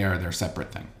know, they're their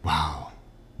separate thing. Wow,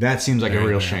 that seems like a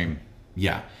real shame.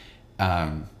 Yeah,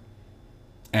 and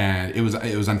it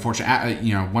was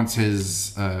unfortunate. Once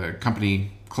his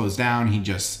company closed down, he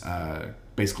just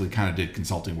basically kind of did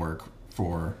consulting work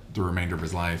for the remainder of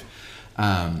his life.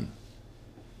 And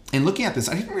looking at this,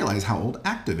 I didn't realize how old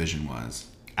Activision was.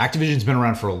 Activision's been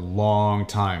around for a long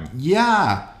time.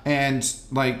 Yeah, and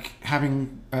like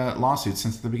having lawsuits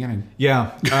since the beginning.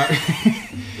 Yeah,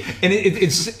 and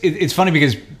it's funny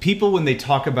because people, when they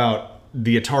talk about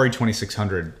the Atari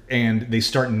 2600 and they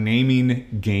start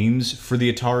naming games for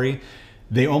the Atari,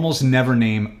 they almost never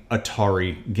name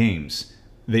Atari games.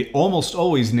 They almost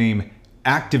always name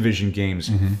Activision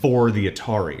games for the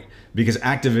Atari, because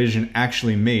Activision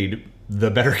actually made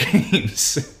the better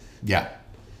games. Yeah.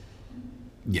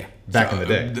 Back in the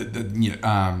day.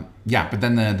 But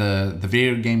then the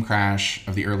video game crash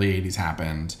of the early 80s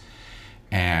happened,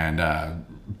 and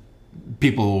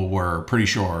people were pretty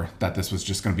sure that this was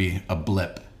just going to be a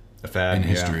blip, a fad in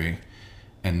history.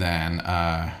 And then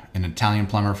an Italian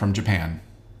plumber from Japan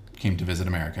came to visit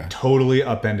America. Totally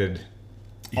upended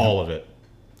all of it.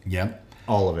 Yep.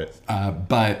 All of it.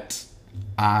 But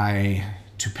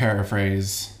to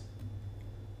paraphrase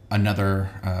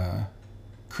another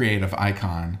creative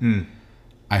icon,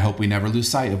 I hope we never lose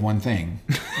sight of one thing.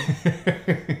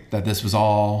 That this was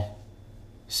all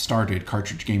started,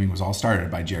 cartridge gaming was all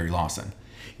started by Jerry Lawson.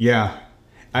 Yeah.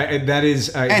 That is...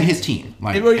 and his team.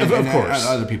 Of course.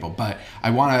 Other people. But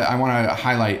I want to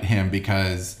highlight him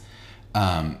because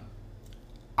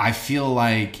I feel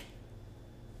like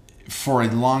for a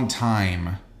long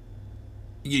time,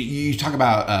 you talk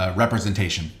about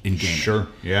representation in gaming. Sure,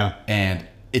 yeah. And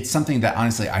it's something that,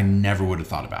 honestly, I never would have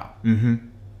thought about. Mm-hmm.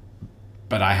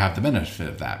 But I have the benefit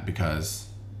of that because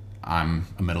I'm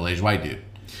a middle-aged white dude.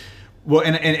 Well,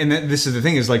 and this is the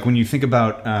thing, is like when you think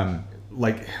about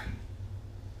like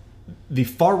the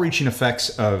far-reaching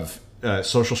effects of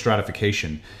social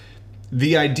stratification,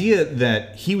 the idea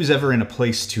that he was ever in a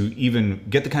place to even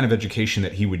get the kind of education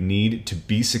that he would need to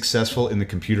be successful in the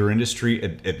computer industry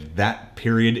at that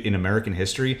period in American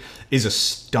history is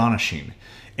astonishing.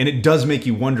 And it does make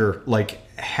you wonder, like,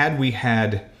 had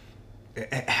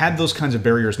those kinds of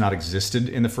barriers not existed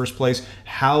in the first place,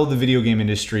 how the video game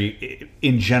industry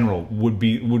in general would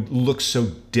look so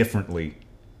differently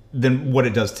than what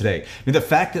it does today. I mean, the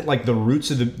fact that like the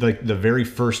roots of the very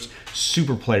first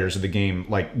super players of the game,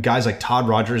 like guys like Todd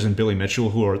Rogers and Billy Mitchell,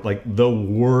 who are like the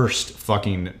worst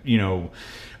fucking,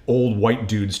 old white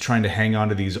dudes trying to hang on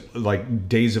to these like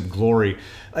days of glory.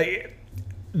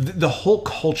 The whole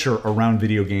culture around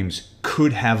video games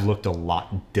could have looked a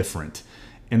lot different.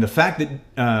 And the fact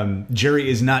that Jerry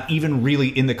is not even really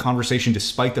in the conversation,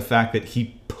 despite the fact that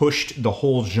he pushed the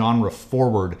whole genre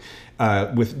forward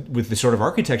with the sort of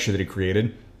architecture that he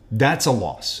created, that's a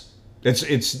loss. It's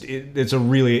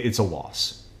a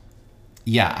loss.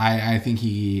 Yeah, I think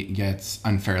he gets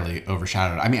unfairly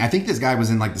overshadowed. I mean, I think this guy was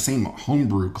in like the same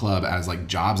homebrew club as like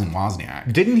Jobs and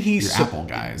Wozniak. Didn't he? Your Apple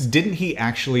guys. Didn't he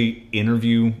actually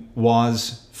interview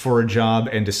Woz for a job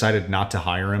and decided not to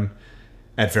hire him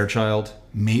at Fairchild?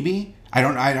 Maybe. I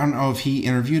don't know if he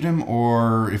interviewed him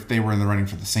or if they were in the running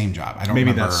for the same job. I don't Maybe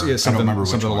remember. That's something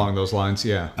along those lines.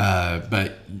 Yeah.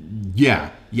 But yeah,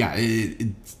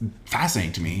 it's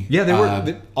fascinating to me. Yeah, they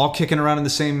were all kicking around in the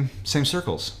same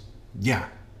circles. Yeah,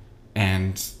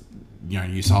 and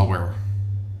you saw where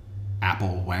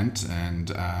Apple went,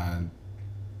 and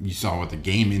you saw what the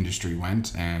game industry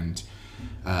went, and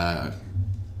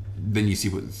then you see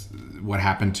what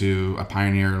happened to a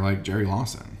pioneer like Jerry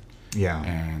Lawson. Yeah,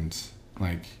 and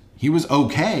like he was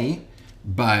okay,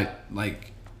 but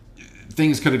like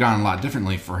things could have gone a lot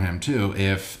differently for him too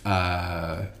if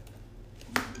I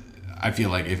feel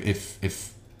like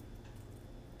if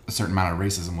a certain amount of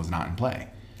racism was not in play.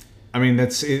 I mean,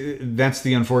 that's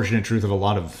the unfortunate truth of a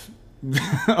lot of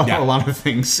a lot of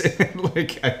things.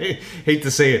 Like, I hate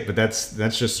to say it, but that's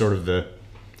just sort of the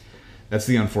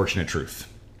unfortunate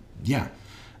truth. Yeah,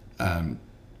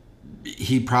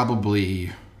 he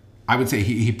probably, I would say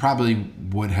he probably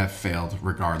would have failed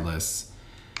regardless,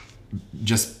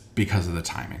 just because of the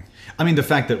timing. I mean, the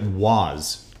fact that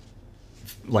Woz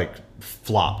like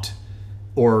flopped,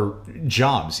 or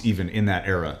Jobs even in that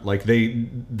era, like they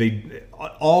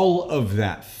all of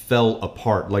that fell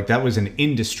apart. Like that was an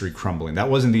industry crumbling. That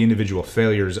wasn't the individual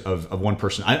failures of one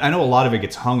person. I know a lot of it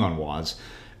gets hung on Woz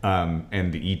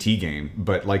and the ET game,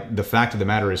 but like the fact of the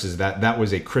matter is that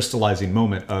was a crystallizing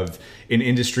moment of an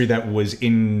industry that was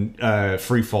in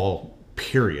free fall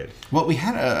period. Well, we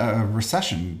had a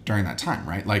recession during that time,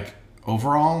 right? Like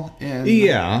overall,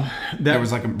 there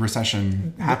was like a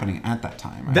recession happening at that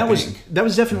time. That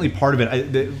was definitely part of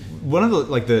it. One of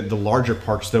the larger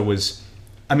parts though was,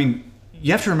 I mean,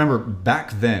 you have to remember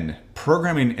back then,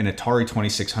 programming an Atari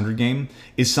 2600 game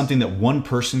is something that one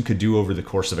person could do over the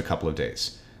course of a couple of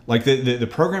days. Like the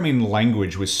programming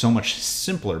language was so much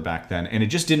simpler back then, and it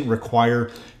just didn't require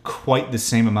quite the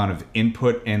same amount of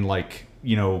input and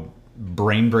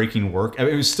brain-breaking work. I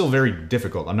mean, it was still very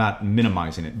difficult. I'm not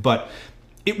minimizing it, but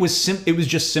it was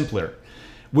just simpler,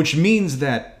 which means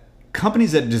that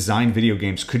companies that design video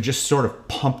games could just sort of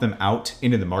pump them out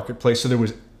into the marketplace. So there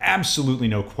was absolutely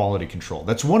no quality control.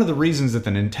 That's one of the reasons that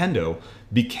the Nintendo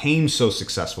became so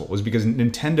successful, was because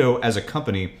Nintendo as a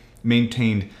company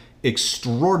maintained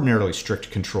extraordinarily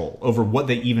strict control over what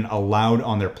they even allowed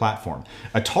on their platform.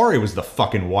 Atari was the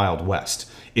fucking Wild West.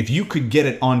 If you could get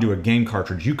it onto a game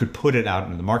cartridge, you could put it out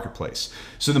into the marketplace.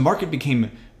 So the market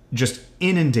became just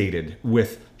inundated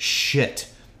with shit.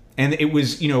 And it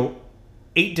was,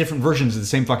 8 different versions of the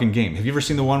same fucking game. Have you ever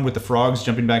seen the one with the frogs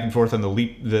jumping back and forth on the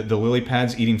lily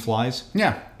pads eating flies?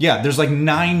 Yeah. Yeah, there's like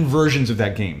 9 versions of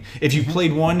that game. If you've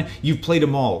played one, you've played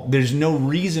them all. There's no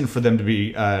reason for them to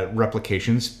be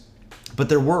replications, but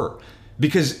there were.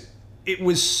 Because it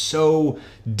was so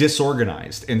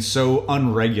disorganized and so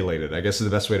unregulated, I guess is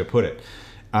the best way to put it.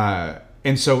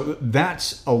 And so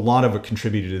that's a lot of what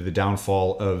contributed to the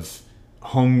downfall of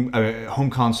home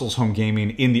consoles, home gaming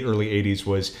in the early 80s.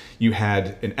 Was you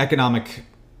had an economic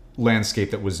landscape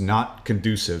that was not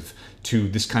conducive to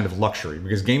this kind of luxury,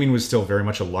 because gaming was still very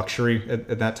much a luxury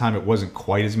at that time. It wasn't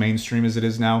quite as mainstream as it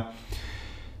is now.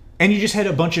 And you just had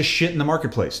a bunch of shit in the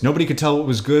marketplace. Nobody could tell what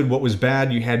was good, what was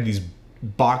bad. You had these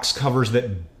box covers that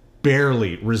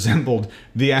barely resembled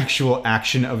the actual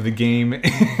action of the game.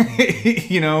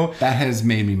 That has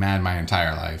made me mad my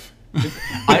entire life.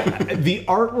 The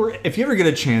artwork, if you ever get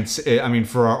a chance,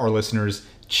 for our listeners,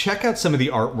 check out some of the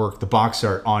artwork, the box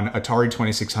art on Atari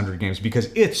 2600 games,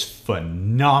 because it's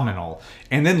phenomenal.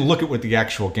 And then look at what the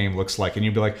actual game looks like, and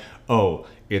you'd be like, oh,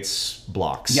 it's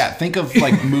blocks. Yeah, think of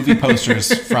like movie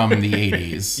posters from the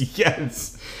 80s.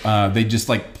 Yes. They just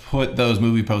like put those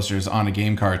movie posters on a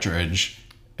game cartridge,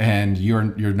 and you're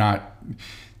not...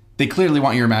 They clearly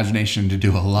want your imagination to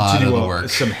do a lot of the work.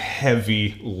 Some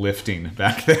heavy lifting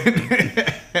back then.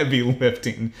 Heavy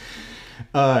lifting.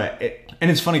 And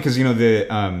it's funny because,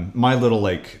 my little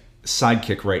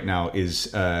sidekick right now is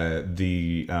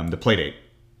the Playdate.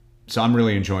 So I'm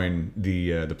really enjoying the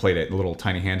Playdate, the little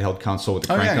tiny handheld console with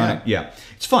the crank on it. Yeah,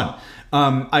 it's fun.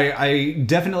 I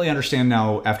definitely understand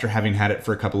now, after having had it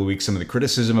for a couple of weeks, some of the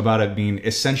criticism about it being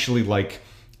essentially like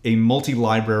a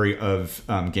multi-library of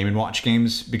Game & Watch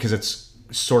games, because it's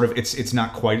sort of it's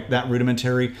not quite that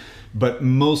rudimentary, but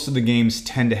most of the games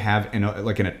tend to have an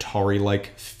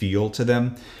Atari-like feel to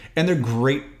them, and they're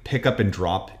great pick up and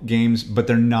drop games, but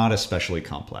they're not especially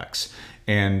complex.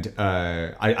 And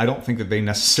I don't think that they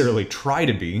necessarily try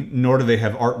to be, nor do they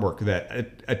have artwork that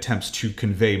attempts to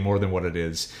convey more than what it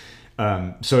is.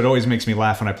 So it always makes me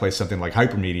laugh when I play something like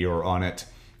Hypermeteor on it.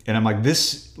 And I'm like,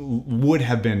 this would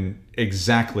have been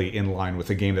exactly in line with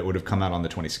a game that would have come out on the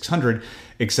 2600,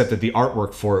 except that the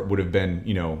artwork for it would have been,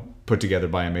 put together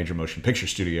by a major motion picture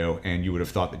studio, and you would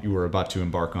have thought that you were about to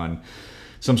embark on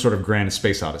some sort of grand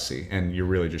space odyssey, and you're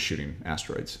really just shooting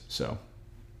asteroids. So,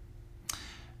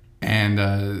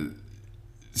 and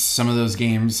some of those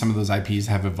games, some of those IPs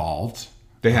have evolved.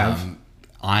 They have.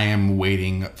 I am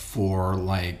waiting for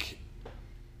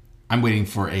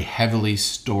a heavily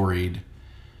storied,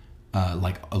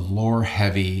 a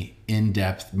lore-heavy,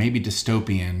 in-depth, maybe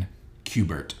dystopian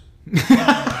Q*bert.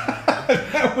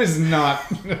 That was not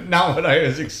what I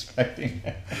was expecting.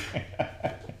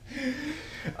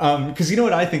 Because you know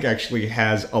what I think actually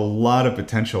has a lot of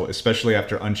potential, especially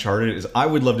after Uncharted, is I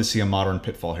would love to see a modern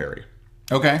Pitfall Harry.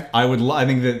 Okay. I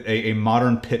think that a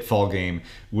modern Pitfall game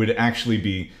would actually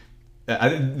be...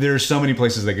 there are so many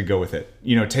places they could go with it.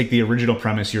 Take the original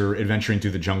premise. You're adventuring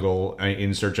through the jungle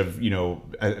in search of,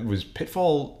 was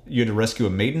Pitfall, you had to rescue a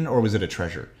maiden, or was it a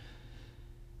treasure?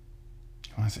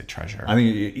 I want to say treasure. I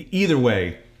think either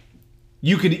way,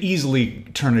 you could easily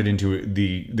turn it into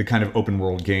the kind of open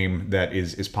world game that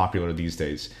is popular these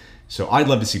days. So I'd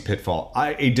love to see Pitfall.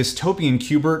 A dystopian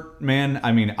Q*bert, man.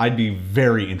 I mean, I'd be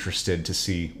very interested to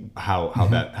see how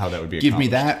that would be. Give me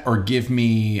that, or give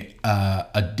me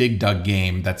a Dig Dug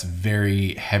game that's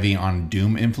very heavy on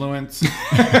Doom influence.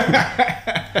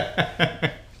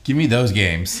 Give me those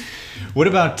games. What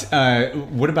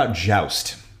about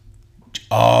Joust?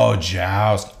 Oh,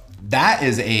 Joust. That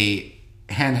is a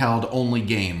handheld only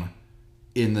game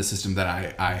in the system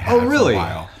that I had Oh, really? for a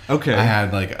while. Okay. I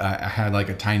had like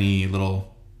a tiny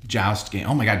little joust game.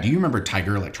 Oh my god, do you remember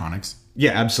Tiger Electronics?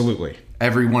 Yeah, absolutely.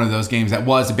 Every one of those games that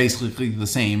was basically the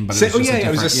same, but it was just it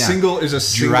was a single. It was a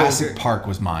single. Jurassic Park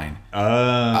was mine.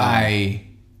 I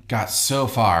got so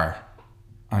far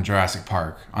on Jurassic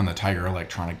Park on the Tiger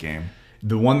Electronic game.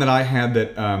 The one that I had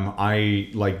that I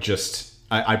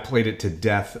played it to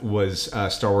death was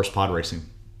Star Wars Pod Racing.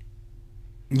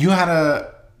 You had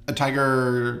a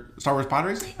Tiger Star Wars Pod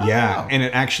Racing? Yeah, and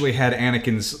it actually had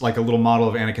Anakin's, like a little model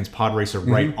of Anakin's Pod Racer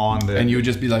right on the... And you would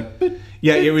just be like...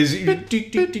 Yeah, it was...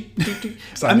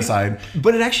 Side to side.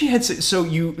 But it actually had... So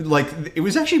you, like... It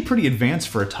was actually pretty advanced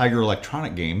for a Tiger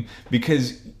Electronic game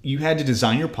because you had to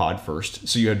design your pod first.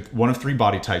 So you had one of 3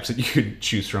 body types that you could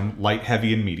choose from: light,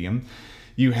 heavy, and medium.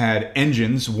 You had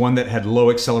engines, one that had low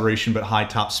acceleration but high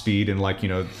top speed, and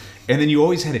and then you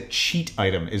always had a cheat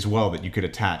item as well that you could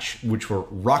attach, which were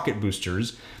rocket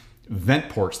boosters, vent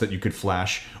ports that you could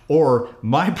flash, or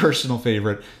my personal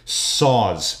favorite,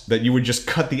 saws that you would just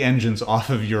cut the engines off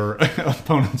of your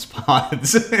opponent's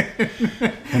pods.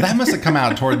 Well, that must have come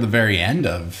out toward the very end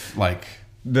of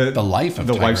the life of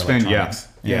the Tiger lifespan. Electronics.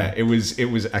 Yeah, it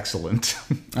was excellent.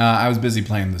 I was busy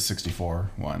playing the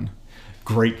 64 one.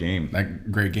 Great game.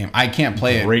 Great game. I can't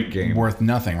play Great it. Game. Worth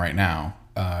nothing right now.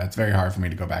 It's very hard for me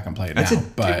to go back and play it now.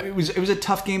 But it was a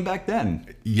tough game back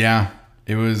then. Yeah,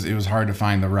 it was hard to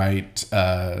find the right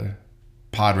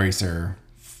pod racer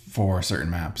for certain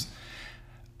maps.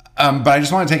 But I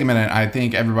just want to take a minute. I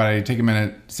think everybody take a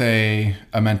minute.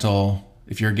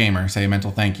 If you're a gamer, say a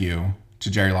mental thank you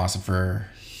to Jerry Lawson for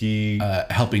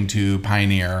helping to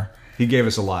pioneer. He gave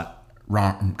us a lot.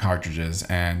 ROM cartridges,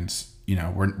 and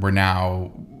we're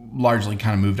now largely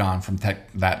kind of moved on from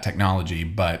that technology,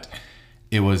 but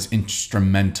it was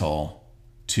instrumental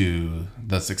to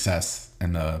the success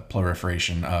and the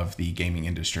proliferation of the gaming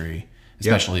industry,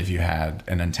 especially if you had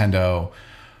a Nintendo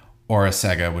or a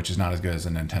Sega, which is not as good as a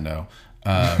Nintendo.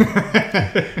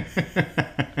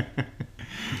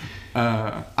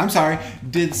 I'm sorry.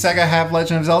 Did Sega have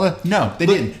Legend of Zelda? No, they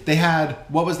didn't. They had,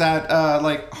 what was that,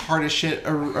 hard as shit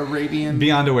Arabian?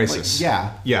 Beyond Oasis.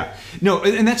 Yeah. No,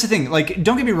 and that's the thing.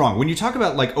 Don't get me wrong. When you talk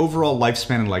about overall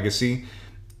lifespan and legacy,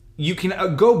 you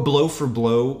can go blow for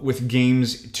blow with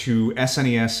games to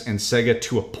SNES and Sega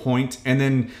to a point, and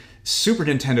then Super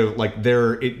Nintendo,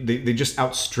 they just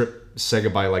outstrip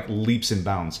Sega by leaps and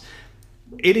bounds.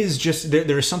 It is just,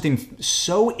 there is something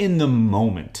so in the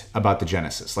moment about the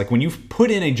Genesis. When you put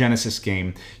in a Genesis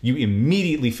game, you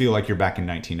immediately feel like you're back in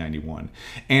 1991.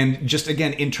 And just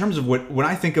again, in terms of when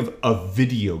I think of a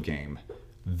video game,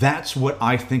 that's what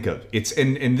I think of.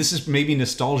 And this is maybe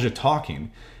nostalgia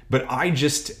talking, but I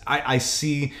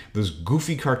see those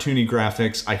goofy cartoony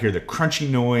graphics. I hear the crunchy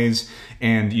noise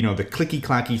and the clicky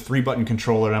clacky 3-button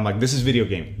controller, and I'm like, this is video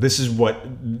game. This is what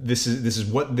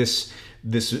this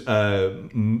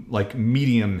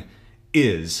medium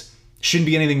is. Shouldn't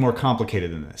be anything more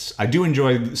complicated than this. I do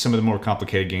enjoy some of the more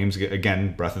complicated games.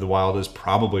 Again, Breath of the Wild is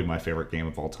probably my favorite game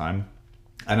of all time.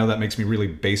 I know that makes me really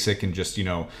basic and just,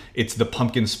 it's the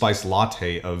pumpkin spice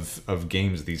latte of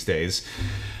games these days.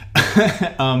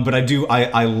 But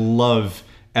I love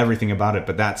everything about it.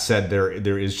 But that said,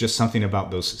 there is just something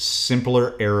about those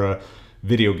simpler era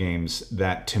video games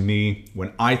that, to me,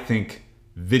 when I think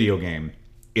video game,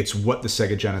 it's what the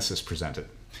Sega Genesis presented.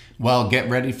 Well, get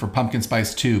ready for Pumpkin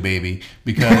Spice 2, baby,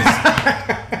 because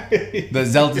the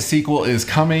Zelda sequel is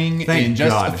coming in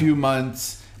just a few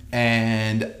months,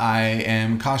 and I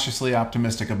am cautiously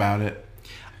optimistic about it.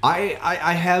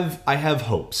 I have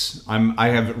hopes. I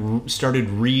have started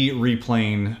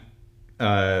replaying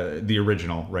the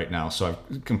original right now, so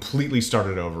I've completely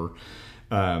started over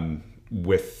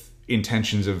with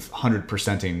intentions of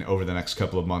 100%ing over the next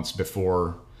couple of months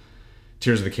before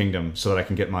Tears of the Kingdom, so that I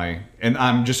can get and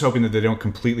I'm just hoping that they don't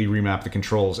completely remap the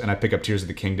controls and I pick up Tears of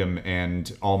the Kingdom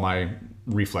and all my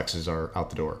reflexes are out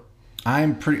the door.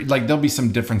 I'm pretty, there'll be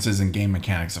some differences in game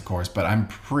mechanics, of course, but I'm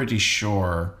pretty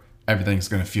sure everything's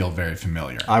going to feel very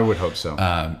familiar. I would hope so.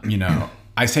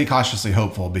 I say cautiously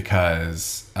hopeful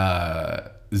because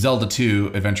Zelda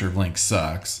 2 Adventure of Link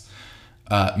sucks.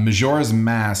 Majora's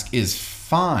Mask is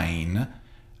fine,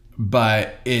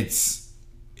 but it's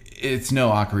no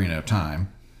Ocarina of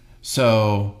Time.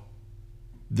 So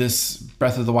this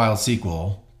Breath of the Wild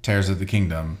sequel, Tears of the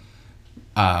Kingdom,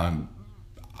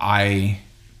 I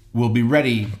will be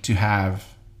ready to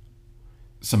have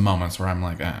some moments where I'm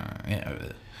like,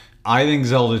 yeah. I think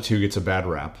Zelda 2 gets a bad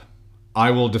rap.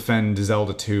 I will defend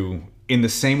Zelda 2 in the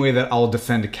same way that I'll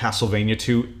defend Castlevania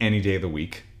 2 any day of the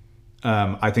week.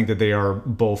 I think that they are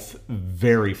both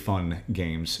very fun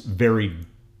games, very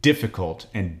difficult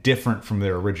and different from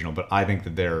their original, but I think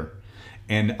that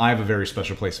and I have a very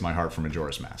special place in my heart for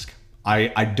Majora's Mask.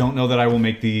 I don't know that I will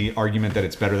make the argument that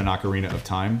it's better than Ocarina of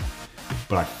Time,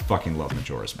 but I fucking love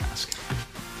Majora's Mask.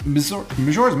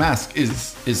 Majora's Mask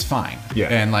is fine. Yeah.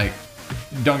 And like,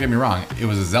 don't get me wrong, it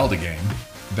was a Zelda game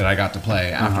that I got to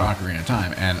play after Ocarina of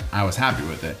Time, and I was happy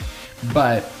with it.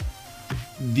 But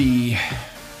the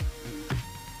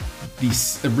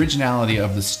originality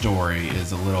of the story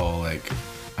is a little like,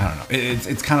 I don't know.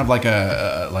 It's kind of like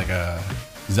a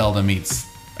Zelda meets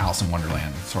Alice in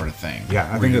Wonderland sort of thing.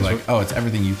 Yeah, I think it's like, it's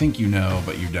everything you think you know,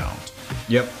 but you don't.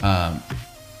 Yep.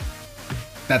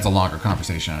 That's a longer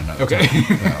conversation on another Okay. time.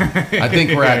 So, I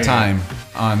think we're at time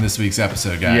on this week's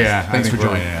episode, guys. Yeah, thanks for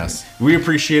joining us. We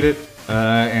appreciate it,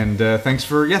 and thanks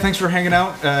for hanging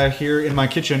out here in my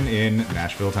kitchen in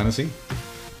Nashville, Tennessee.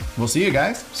 We'll see you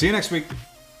guys. See you next week.